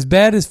 as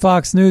bad as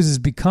Fox News has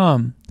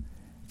become,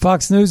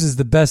 Fox News is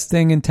the best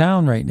thing in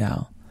town right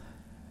now.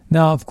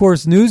 Now, of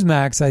course,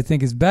 Newsmax, I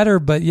think, is better,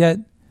 but yet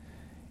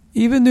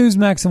even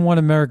Newsmax and One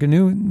American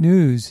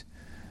News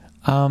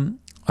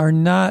are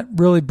not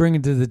really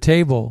bringing to the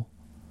table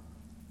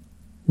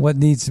what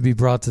needs to be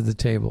brought to the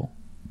table,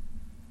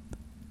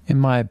 in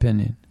my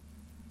opinion.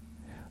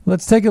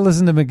 Let's take a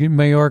listen to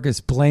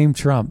Mayorkas blame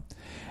Trump.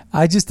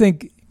 I just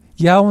think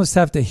you almost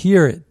have to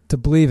hear it to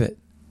believe it.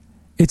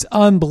 It's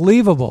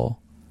unbelievable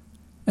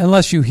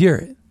unless you hear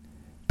it,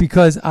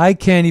 because I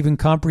can't even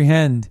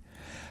comprehend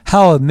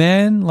how a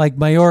man like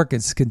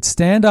Mayorkas could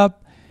stand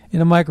up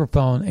in a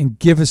microphone and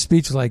give a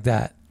speech like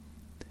that.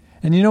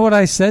 And you know what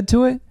I said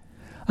to it?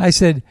 I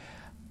said,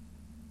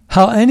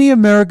 how any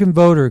American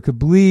voter could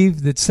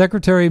believe that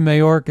Secretary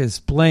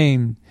Mayorkas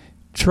blamed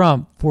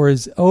Trump for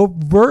his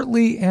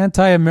overtly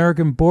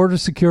anti-American border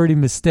security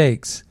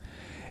mistakes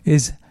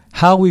is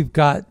how we've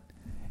got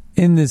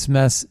in this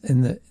mess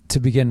to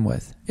begin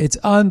with. It's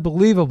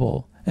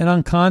unbelievable and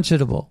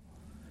unconscionable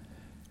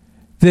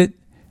that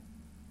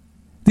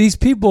these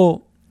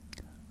people,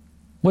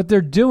 what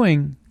they're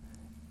doing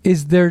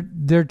is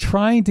they're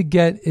trying to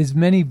get as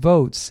many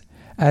votes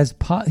as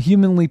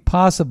humanly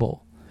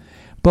possible.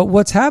 But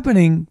what's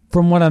happening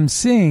from what I'm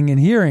seeing and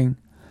hearing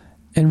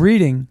and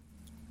reading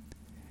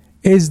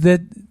is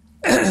that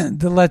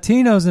the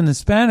Latinos and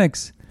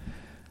Hispanics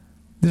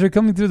that are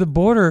coming through the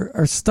border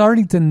are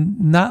starting to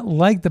not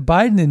like the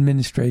Biden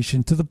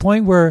administration, to the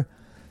point where,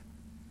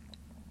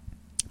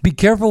 be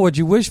careful what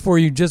you wish for,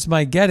 you just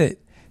might get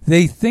it.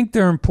 They think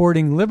they're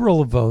importing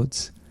liberal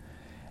votes,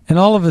 and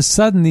all of a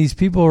sudden these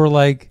people are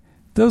like,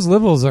 those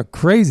liberals are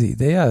crazy.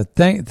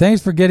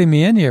 Thanks for getting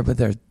me in here, but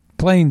they're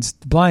plain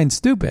blind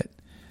stupid.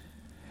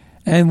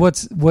 And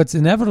what's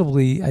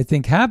inevitably, I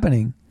think,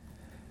 happening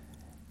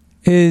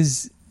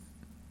is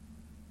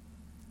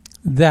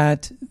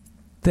that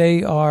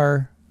they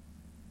are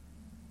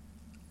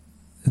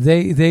going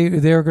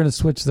to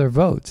switch their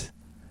votes.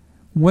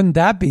 Wouldn't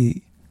that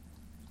be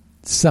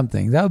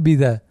something? That would be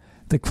the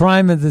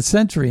crime of the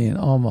century,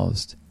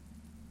 almost,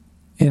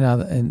 in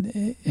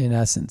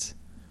essence.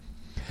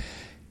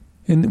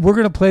 And we're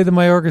going to play the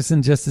Mayorkas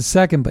in just a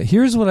second, but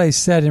here's what I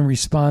said in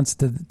response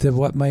to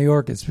what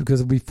Mayorkas,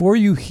 because before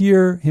you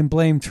hear him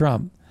blame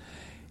Trump,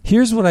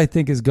 here's what I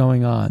think is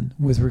going on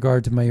with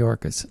regard to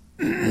Mayorkas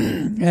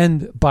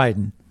and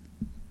Biden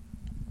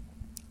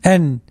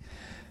and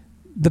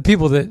the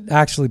people that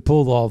actually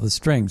pulled all the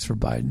strings for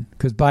Biden,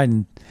 because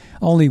Biden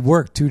only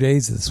worked 2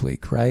 days this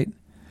week, right?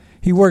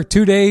 He worked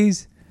 2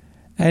 days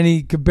and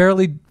he could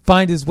barely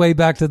find his way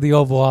back to the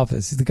Oval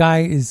Office. The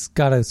guy is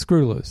got a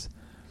screw loose.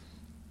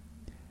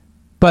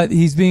 But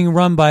he's being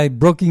run by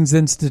Brookings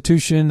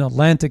Institution,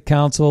 Atlantic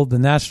Council, the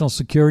National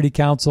Security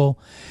Council,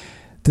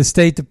 the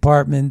State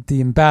Department, the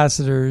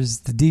ambassadors,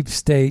 the deep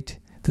state,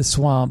 the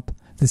swamp,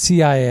 the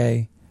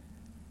CIA,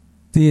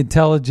 the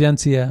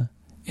intelligentsia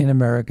in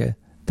America.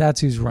 That's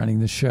who's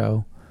running the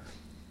show.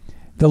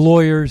 The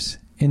lawyers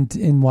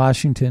in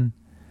Washington,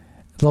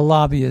 the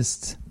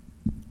lobbyists,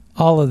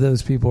 all of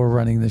those people are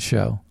running the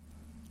show.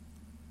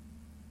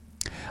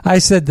 I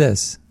said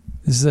this.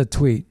 This is a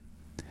tweet.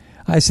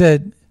 I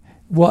said,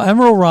 well,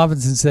 Emerald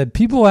Robinson said,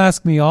 people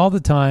ask me all the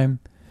time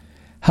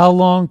how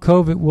long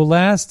COVID will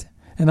last,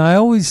 and I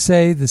always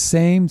say the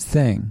same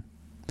thing.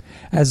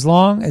 As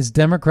long as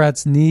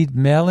Democrats need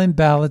mail-in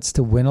ballots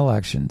to win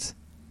elections.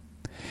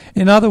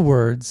 In other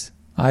words,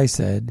 I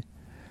said,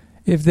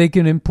 if they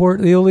can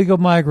import the illegal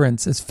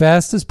migrants as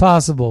fast as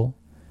possible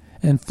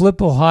and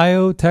flip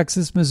Ohio,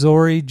 Texas,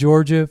 Missouri,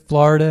 Georgia,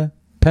 Florida,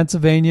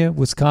 Pennsylvania,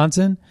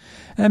 Wisconsin,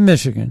 and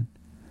Michigan,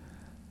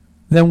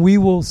 then we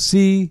will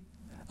see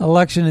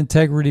election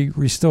integrity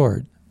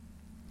restored.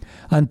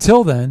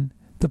 Until then,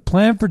 the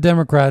plan for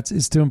Democrats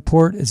is to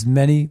import as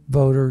many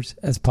voters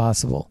as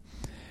possible.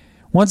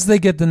 Once they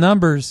get the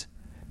numbers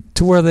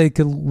to where they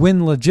can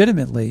win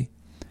legitimately,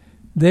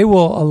 they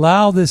will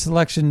allow this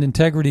election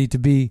integrity to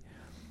be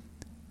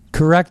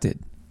corrected.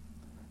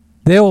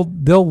 They'll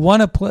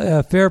want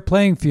a fair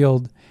playing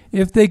field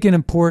if they can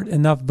import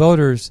enough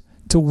voters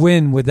to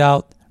win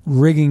without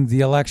rigging the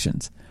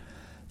elections.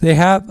 They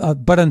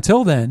have, but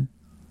until then,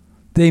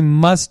 they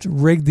must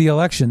rig the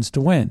elections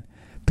to win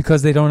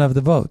because they don't have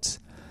the votes.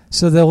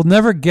 So they'll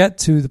never get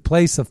to the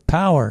place of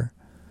power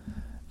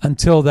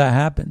until that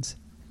happens.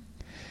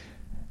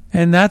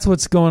 And that's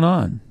what's going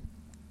on.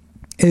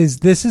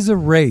 This is a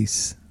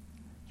race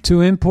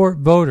to import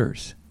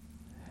voters.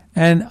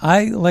 And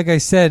like I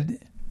said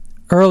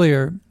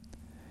earlier,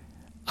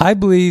 I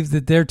believe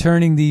that they're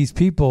turning these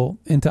people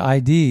into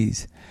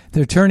IDs.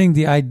 They're turning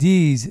the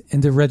IDs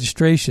into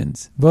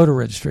registrations, voter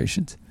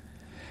registrations.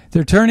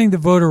 They're turning the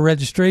voter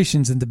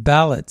registrations into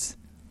ballots.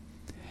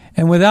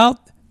 And without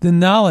the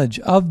knowledge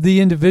of the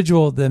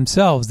individual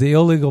themselves, the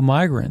illegal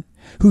migrant,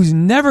 who's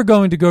never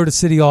going to go to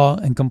City Hall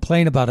and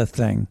complain about a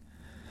thing.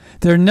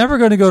 They're never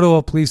going to go to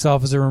a police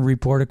officer and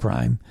report a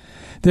crime.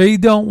 They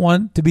don't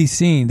want to be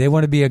seen. They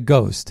want to be a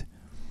ghost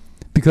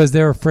because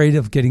they're afraid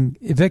of getting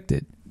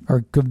evicted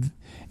or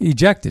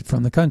ejected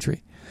from the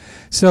country.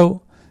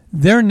 So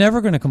they're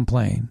never going to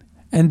complain.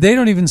 And they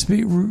don't even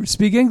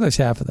speak English,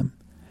 half of them.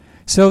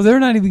 So they're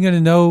not even going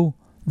to know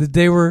that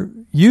they were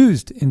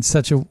used in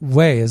such a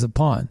way as a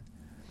pawn.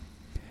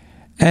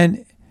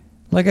 And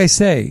like I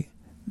say,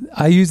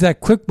 I use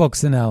that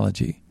QuickBooks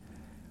analogy.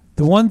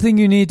 The one thing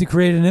you need to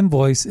create an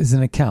invoice is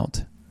an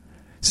account.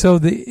 So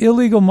the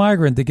illegal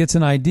migrant that gets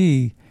an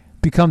ID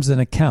becomes an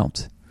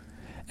account.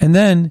 And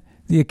then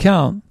the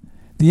account,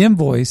 the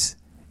invoice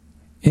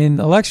in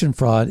election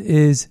fraud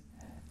is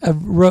a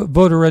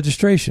voter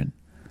registration.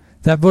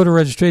 That voter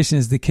registration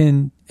is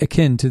akin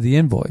to the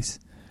invoice.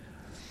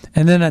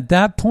 And then at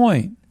that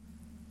point,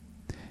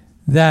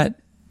 that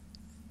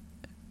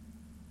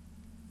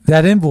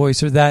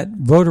invoice or that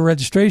voter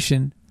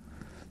registration,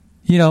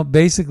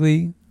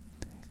 basically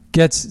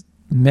gets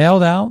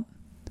mailed out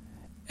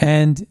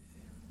and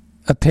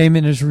a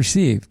payment is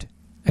received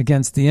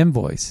against the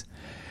invoice.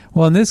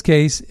 Well, in this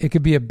case, it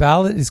could be a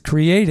ballot is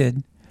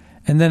created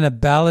and then a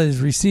ballot is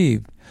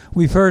received.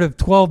 We've heard of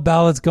 12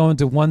 ballots going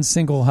to one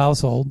single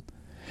household.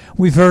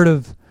 We've heard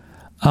of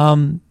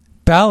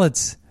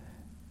ballots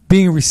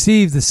being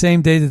received the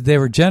same day that they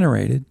were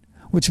generated,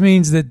 which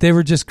means that they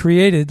were just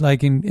created,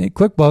 like in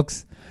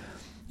QuickBooks.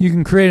 You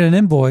can create an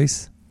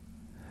invoice.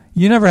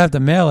 You never have to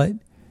mail it.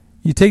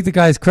 You take the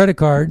guy's credit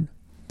card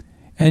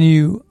and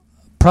you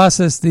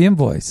process the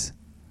invoice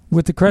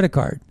with the credit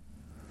card.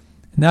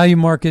 Now you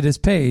mark it as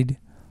paid,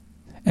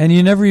 and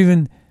you never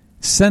even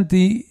sent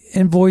the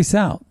invoice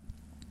out.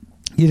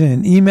 You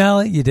didn't email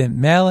it. You didn't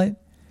mail it.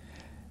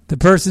 The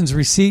person's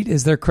receipt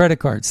is their credit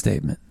card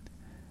statement.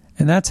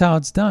 And that's how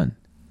it's done.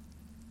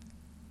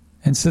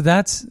 And so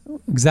that's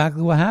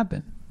exactly what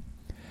happened.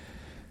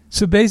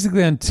 So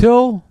basically,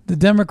 until the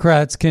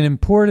Democrats can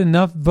import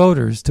enough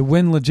voters to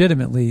win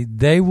legitimately,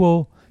 they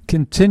will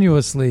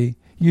continuously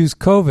use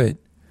COVID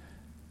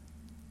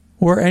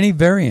or any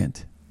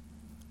variant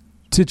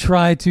to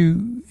try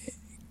to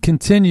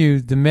continue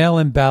the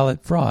mail-in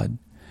ballot fraud.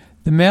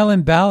 The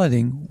mail-in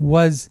balloting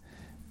was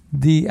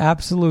the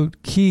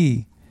absolute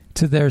key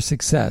to their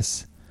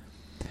success.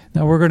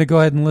 Now we're going to go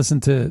ahead and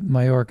listen to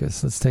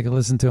Mayorkas. Let's take a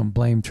listen to him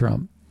blame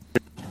Trump.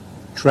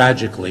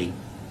 Tragically,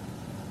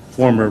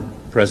 Former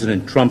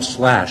President Trump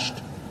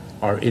slashed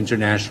our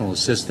international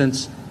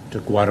assistance to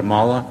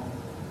Guatemala,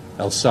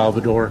 El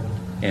Salvador,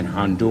 and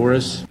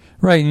Honduras.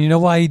 Right, and you know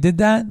why he did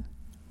that?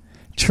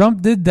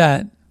 Trump did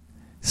that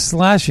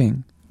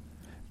slashing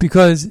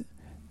because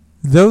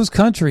those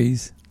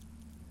countries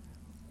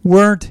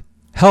weren't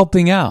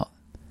helping out.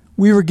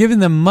 We were giving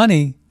them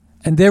money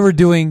and they were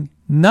doing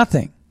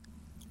nothing.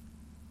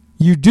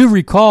 You do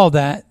recall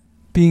that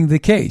being the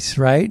case,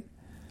 right?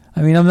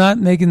 I mean, I'm not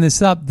making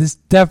this up. This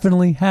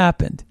definitely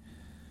happened.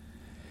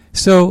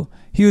 So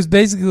he was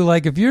basically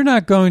like, if you're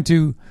not going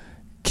to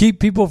keep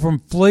people from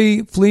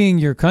fleeing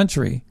your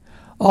country,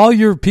 all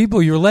your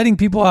people, you're letting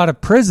people out of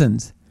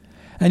prisons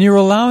and you're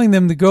allowing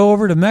them to go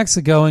over to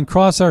Mexico and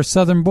cross our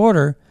southern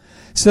border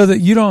so that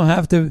you don't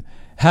have to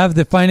have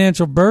the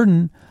financial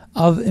burden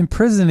of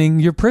imprisoning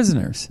your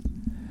prisoners.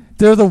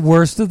 They're the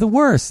worst of the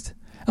worst.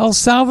 El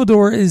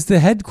Salvador is the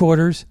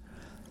headquarters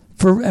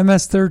for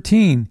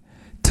MS-13.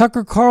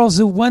 Tucker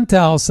Carlson went to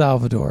El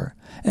Salvador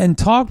and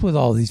talked with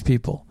all these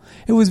people.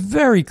 It was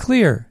very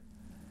clear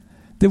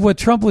that what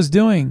Trump was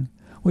doing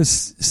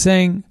was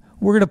saying,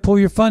 we're going to pull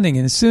your funding.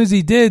 And as soon as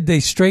he did, they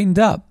straightened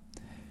up.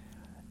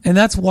 And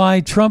that's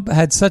why Trump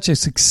had such a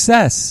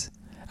success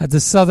at the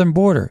southern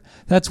border.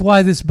 That's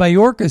why this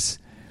Mayorkas,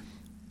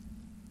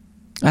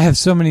 I have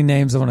so many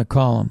names I want to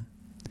call him,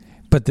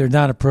 but they're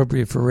not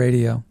appropriate for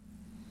radio.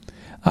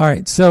 All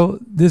right, so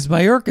this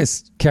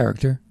Mayorkas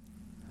character,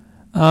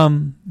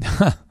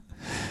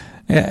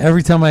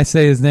 every time I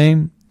say his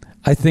name,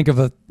 I think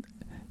of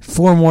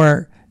 4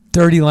 more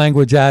dirty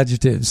language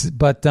adjectives.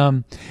 But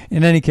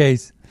in any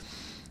case,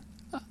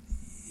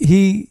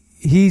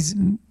 his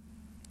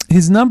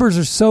numbers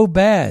are so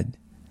bad.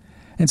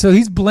 And so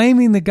he's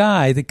blaming the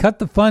guy that cut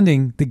the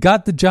funding, that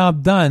got the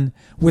job done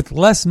with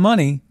less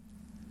money.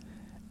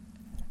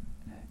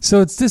 So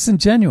it's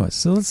disingenuous.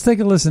 So let's take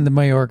a listen to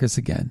Mayorkas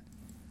again.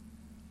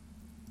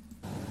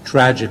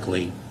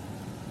 Tragically,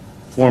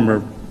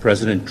 former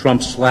President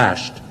Trump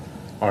slashed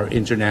our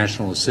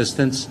international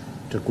assistance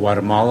to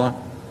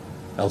Guatemala,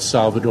 El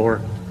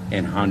Salvador,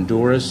 and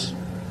Honduras,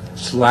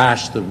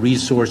 slashed the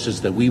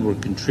resources that we were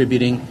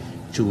contributing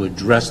to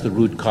address the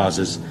root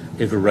causes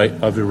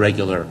of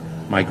irregular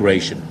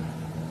migration.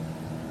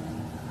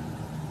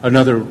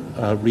 Another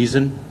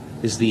reason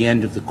is the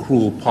end of the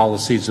cruel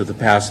policies of the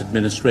past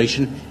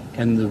administration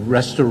and the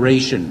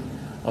restoration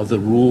of the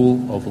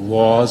rule of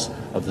laws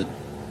of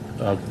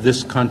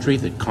this country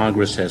that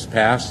Congress has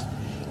passed,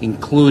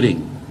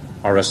 including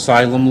our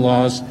asylum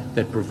laws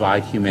that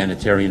provide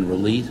humanitarian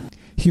relief.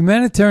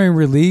 Humanitarian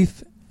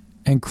relief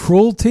and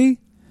cruelty?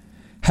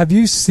 Have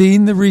you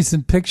seen the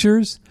recent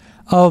pictures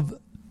of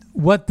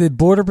what the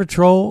Border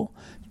Patrol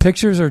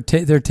pictures are?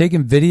 They're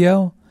taking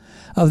video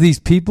of these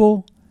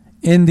people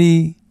in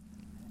the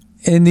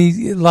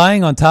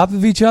lying on top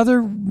of each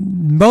other,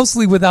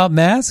 mostly without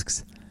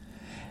masks.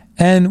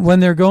 And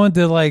when they're going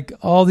to like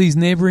all these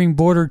neighboring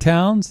border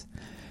towns,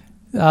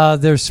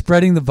 they're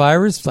spreading the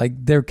virus,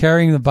 like they're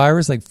carrying the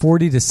virus like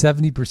 40 to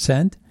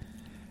 70%.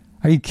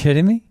 Are you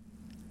kidding me?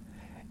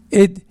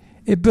 It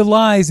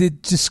belies,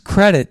 it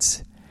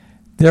discredits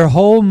their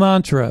whole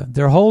mantra,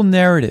 their whole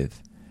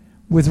narrative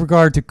with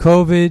regard to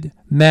COVID,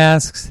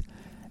 masks,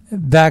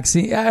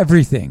 vaccine,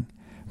 everything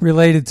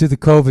related to the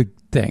COVID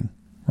thing,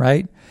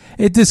 right?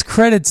 It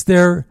discredits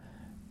their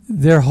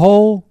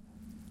whole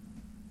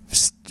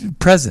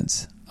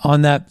presence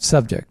on that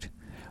subject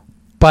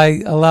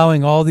by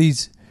allowing all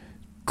these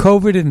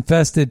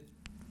COVID-infested,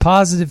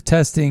 positive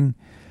testing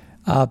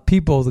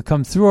people to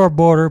come through our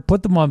border,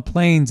 put them on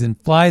planes and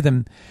fly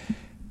them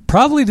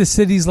probably to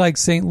cities like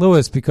St.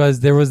 Louis because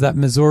there was that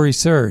Missouri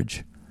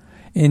surge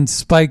in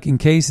spike in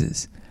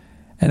cases.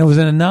 And it was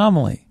an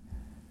anomaly.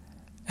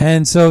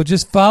 And so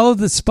just follow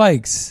the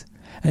spikes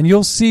and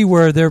you'll see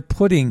where they're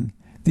putting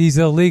these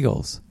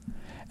illegals.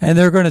 And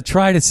they're going to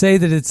try to say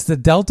that it's the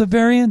Delta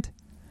variant.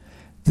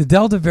 The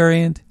Delta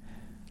variant,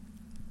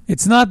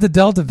 it's not the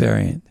Delta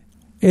variant.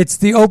 It's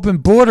the open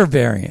border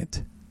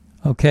variant.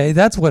 Okay,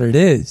 that's what it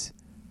is.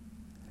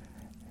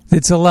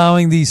 It's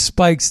allowing these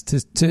spikes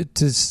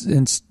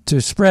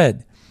to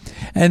spread.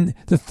 And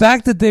the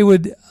fact that they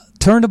would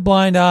turn a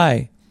blind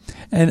eye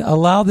and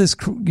allow this,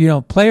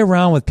 play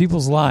around with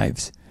people's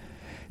lives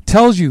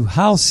tells you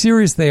how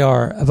serious they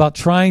are about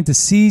trying to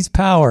seize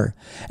power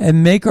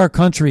and make our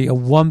country a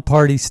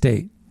one-party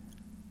state.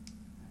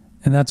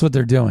 And that's what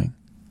they're doing.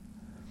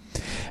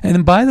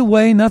 And by the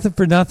way, nothing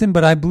for nothing,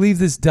 but I believe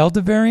this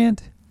Delta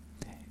variant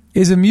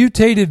is a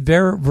mutated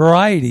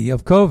variety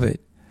of COVID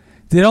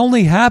that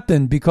only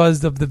happened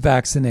because of the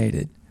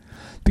vaccinated.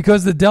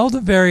 Because the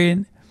Delta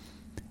variant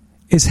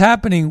is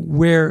happening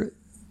where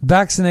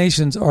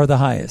vaccinations are the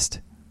highest.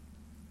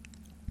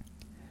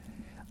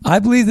 I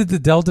believe that the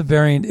Delta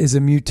variant is a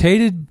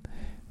mutated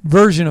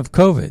version of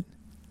COVID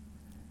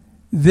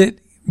that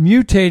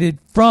mutated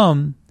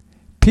from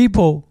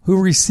people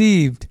who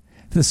received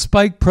the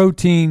spike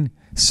protein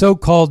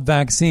so-called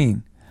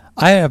vaccine.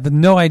 I have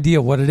no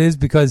idea what it is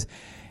because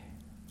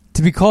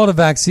to be called a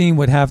vaccine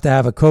would have to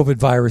have a COVID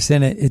virus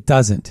in it. It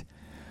doesn't,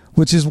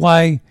 which is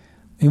why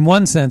in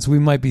one sense, we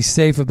might be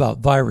safe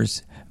about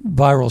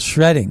viral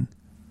shredding,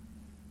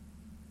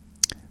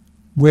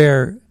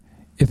 where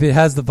if it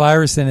has the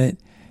virus in it,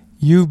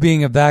 you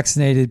being a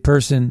vaccinated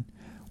person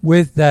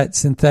with that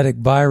synthetic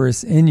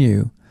virus in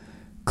you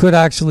could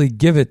actually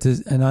give it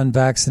to an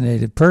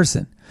unvaccinated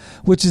person,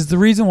 which is the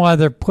reason why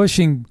they're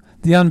pushing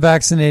the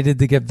unvaccinated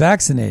to get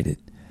vaccinated,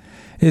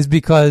 is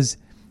because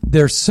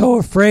they're so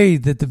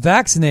afraid that the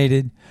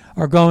vaccinated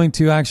are going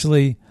to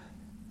actually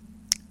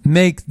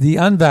make the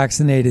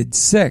unvaccinated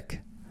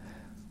sick.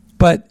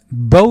 But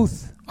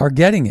both are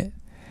getting it.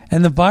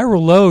 And the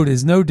viral load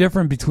is no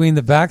different between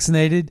the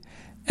vaccinated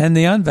and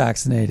the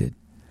unvaccinated,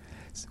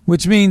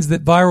 which means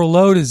that viral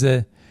load is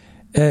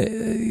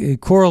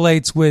it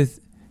correlates with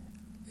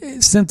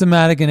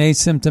symptomatic and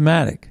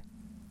asymptomatic.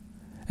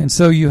 And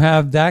so you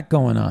have that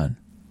going on.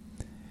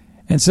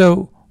 And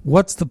so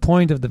what's the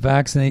point of the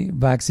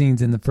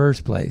vaccines in the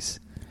first place?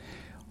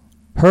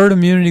 Herd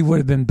immunity would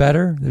have been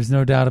better. There's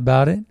no doubt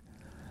about it.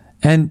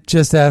 And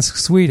just ask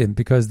Sweden,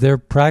 because they're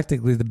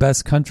practically the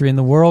best country in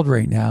the world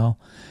right now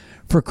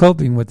for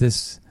coping with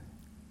this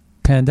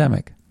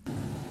pandemic.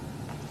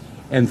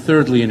 And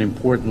thirdly and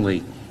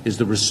importantly is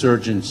the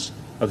resurgence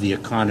of the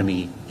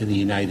economy in the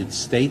United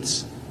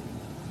States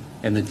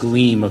and the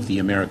gleam of the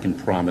American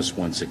promise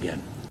once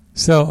again.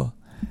 So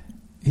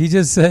he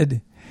just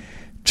said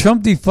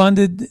Trump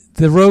defunded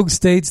the rogue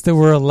states that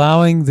were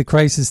allowing the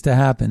crisis to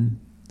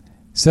happen.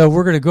 So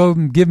we're going to go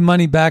and give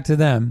money back to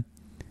them.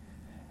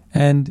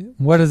 And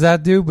what does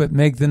that do but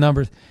make the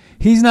numbers?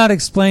 He's not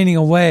explaining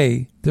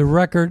away the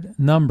record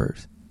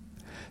numbers.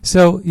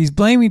 So he's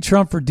blaming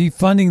Trump for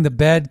defunding the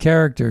bad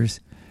characters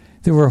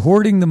that were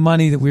hoarding the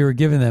money that we were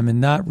giving them and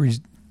not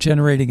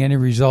generating any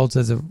results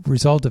as a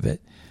result of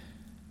it.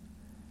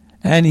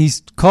 And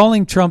he's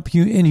calling Trump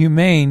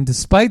inhumane,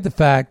 despite the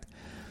fact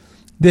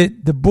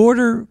that the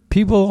border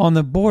people on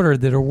the border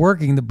that are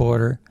working the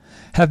border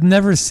have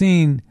never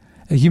seen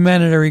a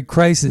humanitarian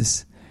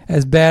crisis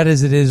as bad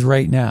as it is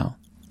right now.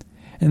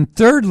 And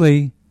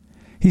thirdly,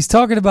 he's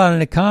talking about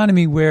an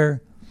economy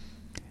where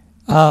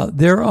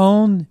their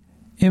own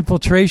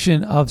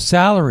infiltration of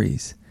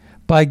salaries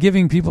by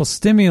giving people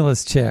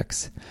stimulus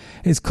checks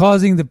is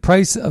causing the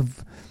price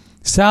of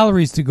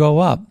salaries to go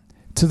up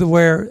to the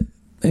where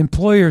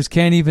employers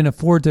can't even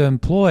afford to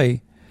employ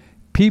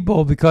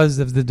people because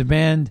of the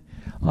demand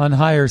on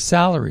higher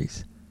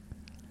salaries.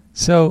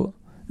 So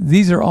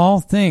these are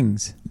all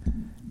things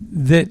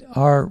that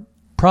are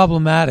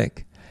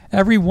problematic.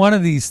 Every one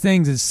of these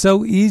things is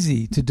so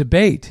easy to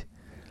debate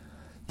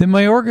that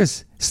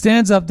Mayorkas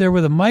stands up there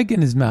with a mic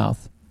in his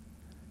mouth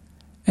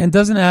and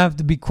doesn't have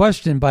to be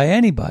questioned by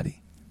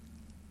anybody.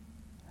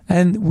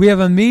 And we have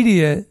a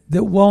media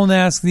that won't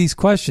ask these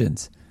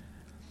questions.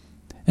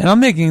 And I'm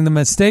making them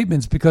as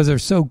statements because they're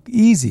so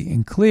easy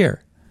and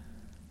clear.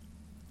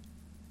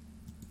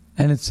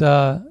 And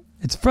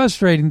it's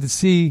frustrating to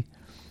see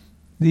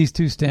these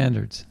two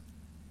standards.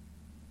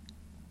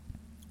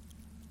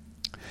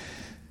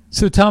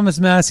 So Thomas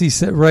Massey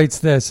writes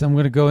this. I'm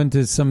going to go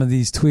into some of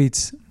these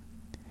tweets.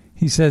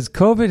 He says,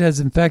 COVID has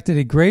infected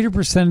a greater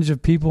percentage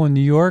of people in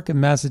New York and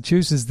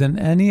Massachusetts than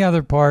any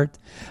other part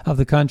of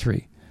the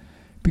country.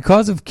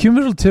 Because of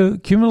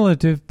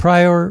cumulative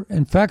prior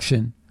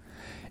infection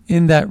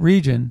in that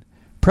region,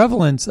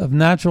 prevalence of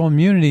natural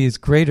immunity is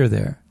greater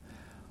there.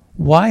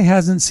 Why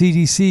hasn't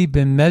CDC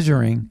been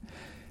measuring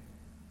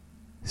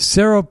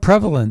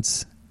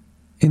seroprevalence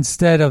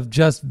instead of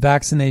just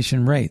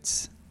vaccination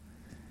rates?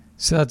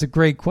 So that's a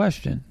great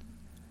question.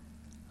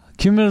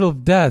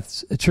 Cumulative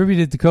deaths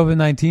attributed to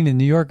COVID-19 in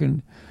New York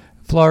and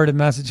Florida,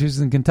 Massachusetts,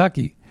 and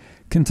Kentucky.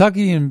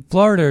 Kentucky and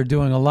Florida are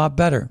doing a lot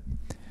better.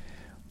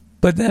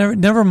 But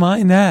never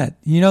mind that.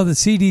 You know, the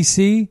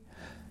CDC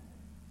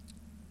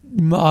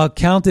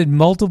counted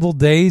multiple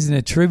days and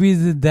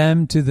attributed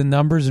them to the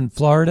numbers in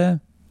Florida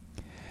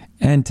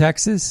and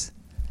Texas,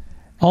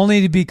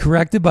 only to be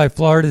corrected by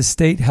Florida's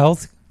state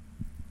health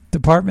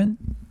department.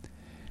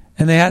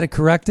 And they had to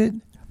correct it.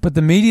 But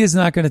the media is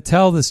not going to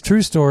tell this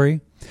true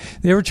story.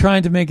 They were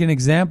trying to make an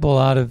example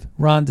out of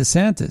Ron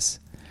DeSantis.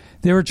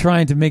 They were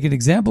trying to make an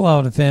example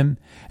out of him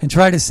and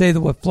try to say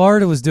that what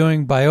Florida was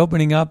doing by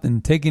opening up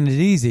and taking it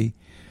easy,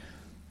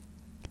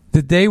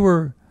 that they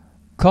were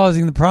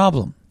causing the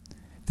problem,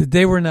 that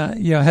they were not,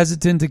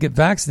 hesitant to get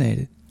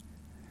vaccinated.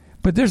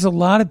 But there's a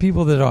lot of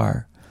people that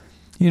are,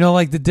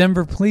 like the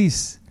Denver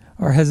police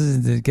are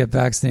hesitant to get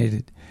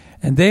vaccinated.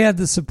 And they had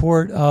the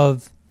support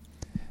of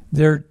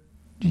their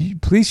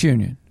police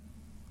union,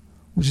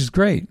 which is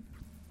great.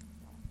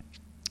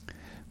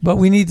 But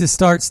we need to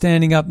start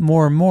standing up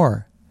more and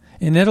more.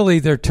 In Italy,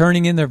 they're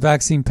turning in their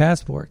vaccine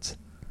passports.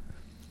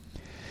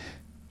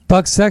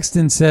 Buck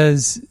Sexton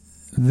says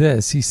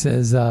this. He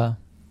says,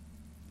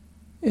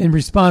 in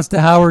response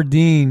to Howard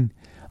Dean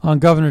on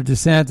Governor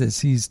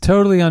DeSantis, he's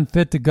totally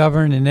unfit to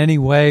govern in any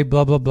way,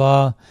 blah, blah,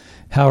 blah.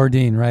 Howard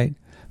Dean, right?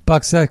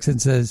 Buck Sexton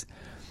says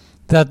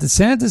that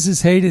DeSantis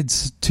is hated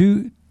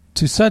to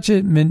such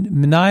a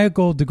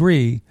maniacal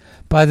degree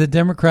by the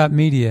Democrat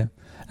media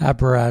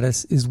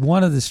apparatus is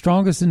one of the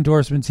strongest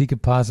endorsements he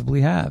could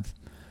possibly have.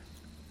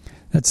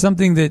 That's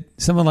something that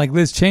someone like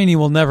Liz Cheney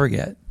will never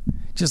get,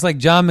 just like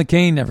John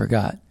McCain never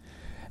got.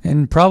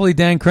 And probably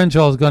Dan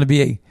Crenshaw is going to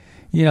be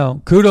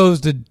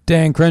kudos to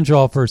Dan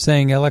Crenshaw for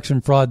saying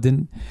election fraud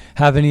didn't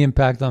have any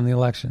impact on the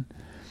election.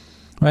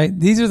 Right?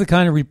 These are the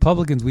kind of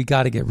Republicans we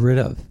got to get rid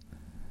of.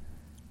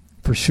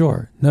 For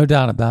sure. No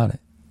doubt about it.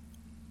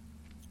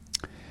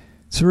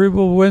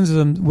 Cerebral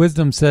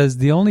Wisdom says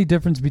the only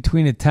difference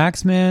between a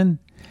taxman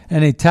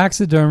and a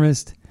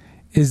taxidermist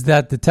is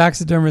that the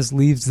taxidermist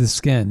leaves the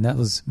skin. That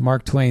was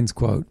Mark Twain's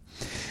quote.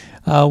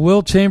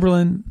 Will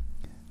Chamberlain,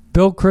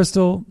 Bill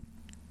Kristol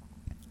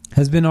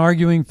has been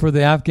arguing for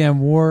the Afghan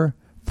war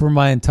for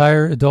my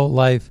entire adult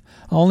life.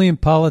 Only in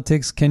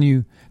politics can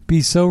you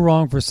be so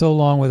wrong for so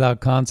long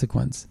without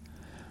consequence.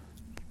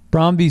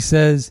 Bromby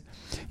says,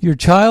 your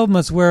child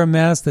must wear a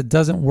mask that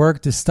doesn't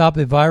work to stop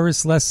a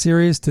virus less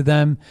serious to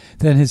them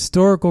than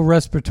historical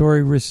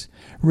respiratory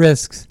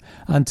risks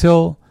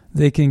until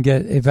they can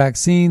get a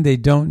vaccine they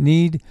don't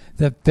need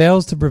that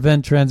fails to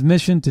prevent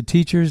transmission to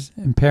teachers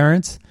and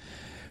parents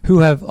who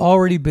have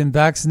already been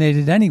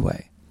vaccinated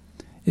anyway.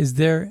 Is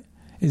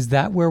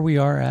that where we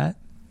are at?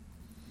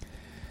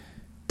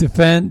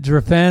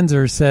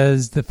 Drafanzer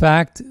says the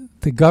fact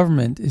the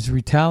government is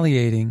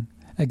retaliating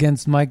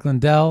against Mike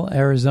Lindell,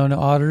 Arizona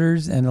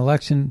auditors, and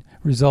election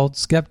results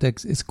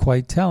skeptics is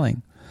quite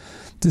telling.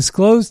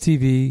 Disclose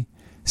TV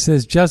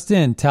says just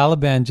in,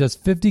 Taliban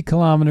just 50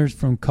 kilometers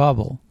from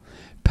Kabul.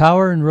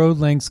 Power and road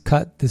links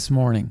cut this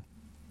morning.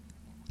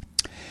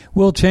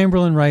 Will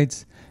Chamberlain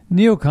writes,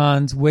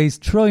 neocons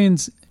waste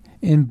trillions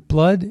in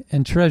blood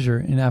and treasure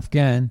in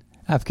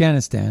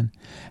Afghanistan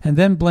and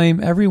then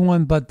blame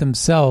everyone but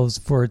themselves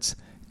for its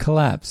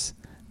collapse.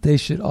 They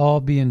should all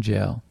be in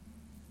jail.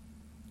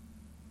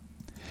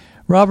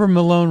 Robert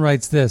Malone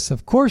writes this,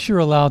 of course you're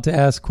allowed to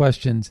ask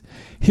questions.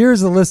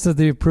 Here's a list of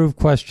the approved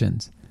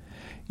questions.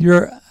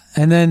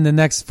 And then the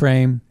next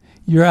frame,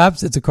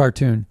 it's a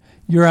cartoon.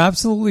 You're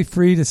absolutely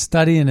free to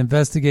study and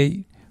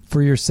investigate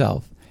for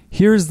yourself.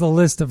 Here's the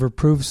list of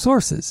approved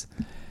sources.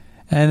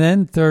 And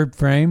then third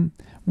frame,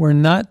 we're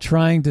not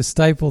trying to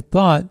stifle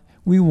thought.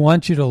 We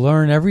want you to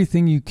learn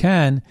everything you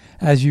can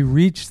as you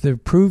reach the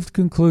approved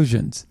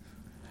conclusions.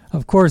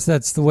 Of course,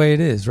 that's the way it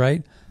is,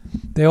 right?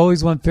 They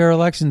always want fair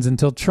elections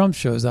until Trump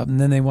shows up, and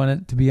then they want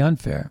it to be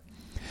unfair.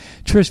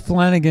 Trish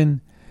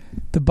Flanagan,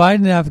 the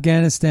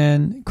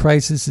Biden-Afghanistan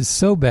crisis is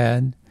so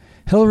bad,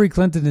 Hillary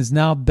Clinton is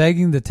now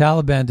begging the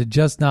Taliban to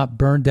just not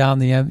burn down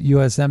the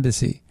U.S.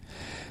 Embassy.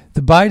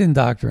 The Biden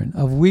doctrine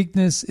of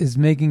weakness is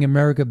making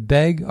America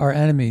beg our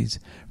enemies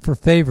for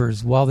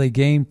favors while they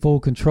gain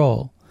full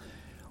control.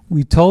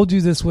 We told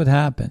you this would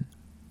happen.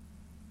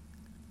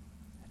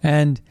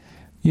 And,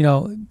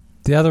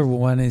 the other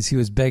one is he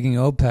was begging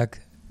OPEC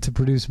to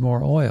produce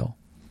more oil.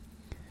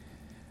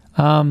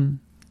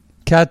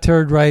 Cat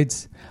Turd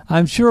writes,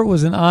 I'm sure it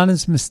was an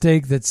honest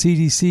mistake that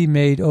CDC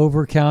made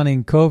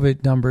overcounting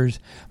COVID numbers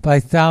by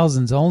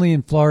thousands only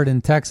in Florida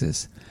and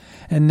Texas.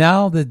 And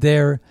now that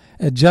they've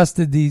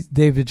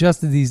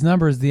adjusted these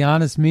numbers, the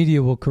honest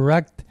media will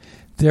correct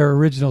their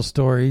original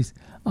stories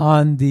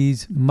on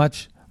these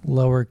much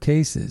lower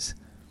cases.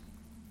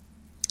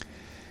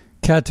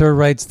 Kater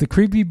writes, the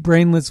creepy,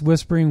 brainless,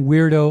 whispering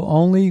weirdo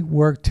only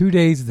worked 2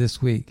 days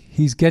this week.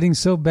 He's getting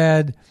so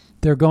bad,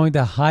 they're going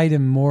to hide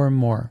him more and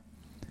more.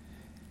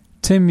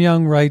 Tim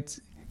Young writes,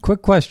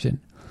 quick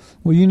question.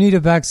 Will you need a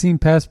vaccine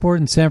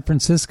passport in San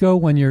Francisco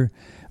when you're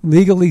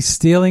legally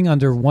stealing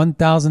under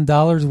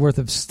 $1,000 worth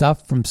of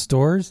stuff from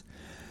stores?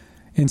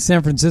 In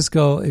San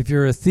Francisco, if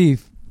you're a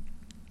thief,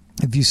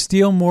 if you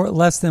steal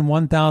less than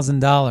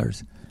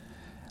 $1,000,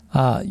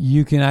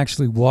 you can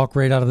actually walk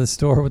right out of the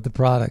store with the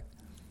product.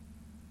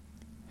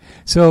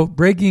 So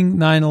Breaking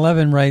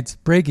 9/11 writes,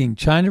 breaking,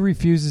 China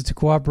refuses to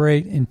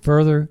cooperate in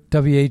further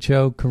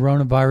WHO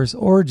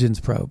coronavirus origins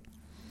probe.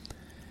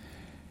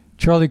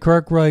 Charlie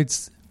Kirk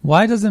writes,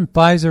 why doesn't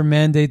Pfizer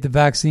mandate the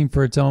vaccine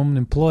for its own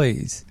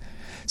employees?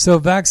 So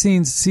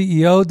Vaccine's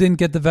CEO didn't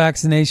get the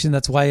vaccination.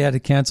 That's why he had to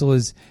cancel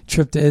his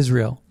trip to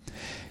Israel.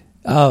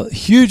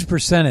 Huge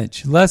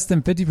percentage, less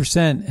than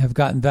 50% have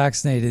gotten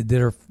vaccinated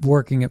that are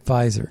working at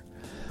Pfizer.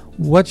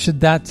 What should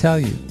that tell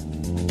you?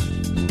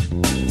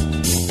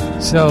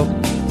 So,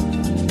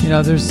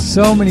 there's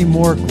so many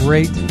more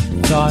great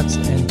thoughts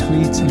and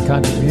tweets and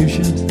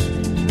contributions.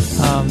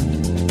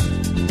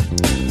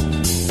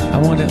 I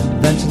want to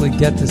eventually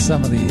get to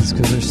some of these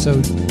because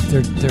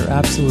they're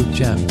absolute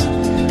gems.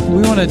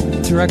 We want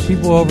to direct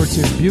people over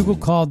to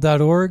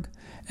buglecall.org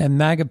and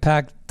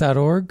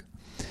magapack.org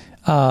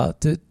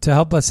to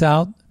help us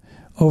out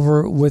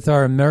over with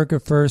our America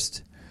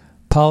First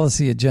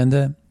policy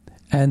agenda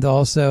and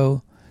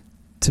also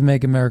to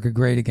make America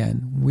great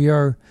again. We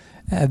are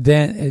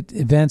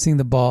advancing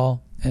the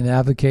ball and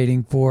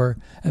advocating for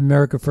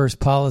America First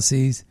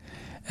policies,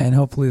 and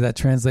hopefully that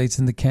translates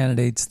into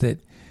candidates that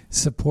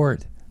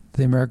support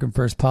the American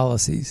First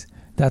policies.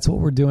 That's what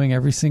we're doing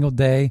every single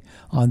day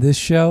on this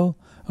show,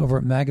 over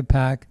at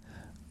MAGAPAC,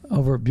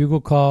 over at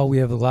Bugle Call. We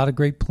have a lot of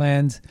great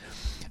plans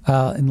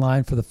in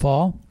line for the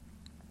fall.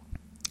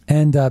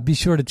 And be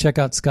sure to check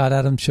out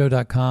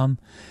scottadamshow.com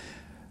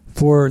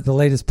for the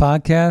latest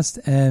podcast.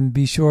 And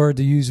be sure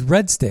to use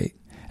Red State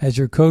as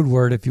your code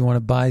word if you want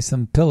to buy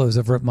some pillows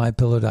over at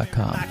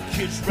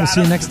mypillow.com. We'll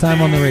see you next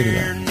time on the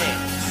radio.